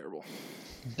does terrible.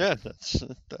 Yeah,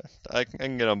 I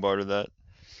can get on board with that.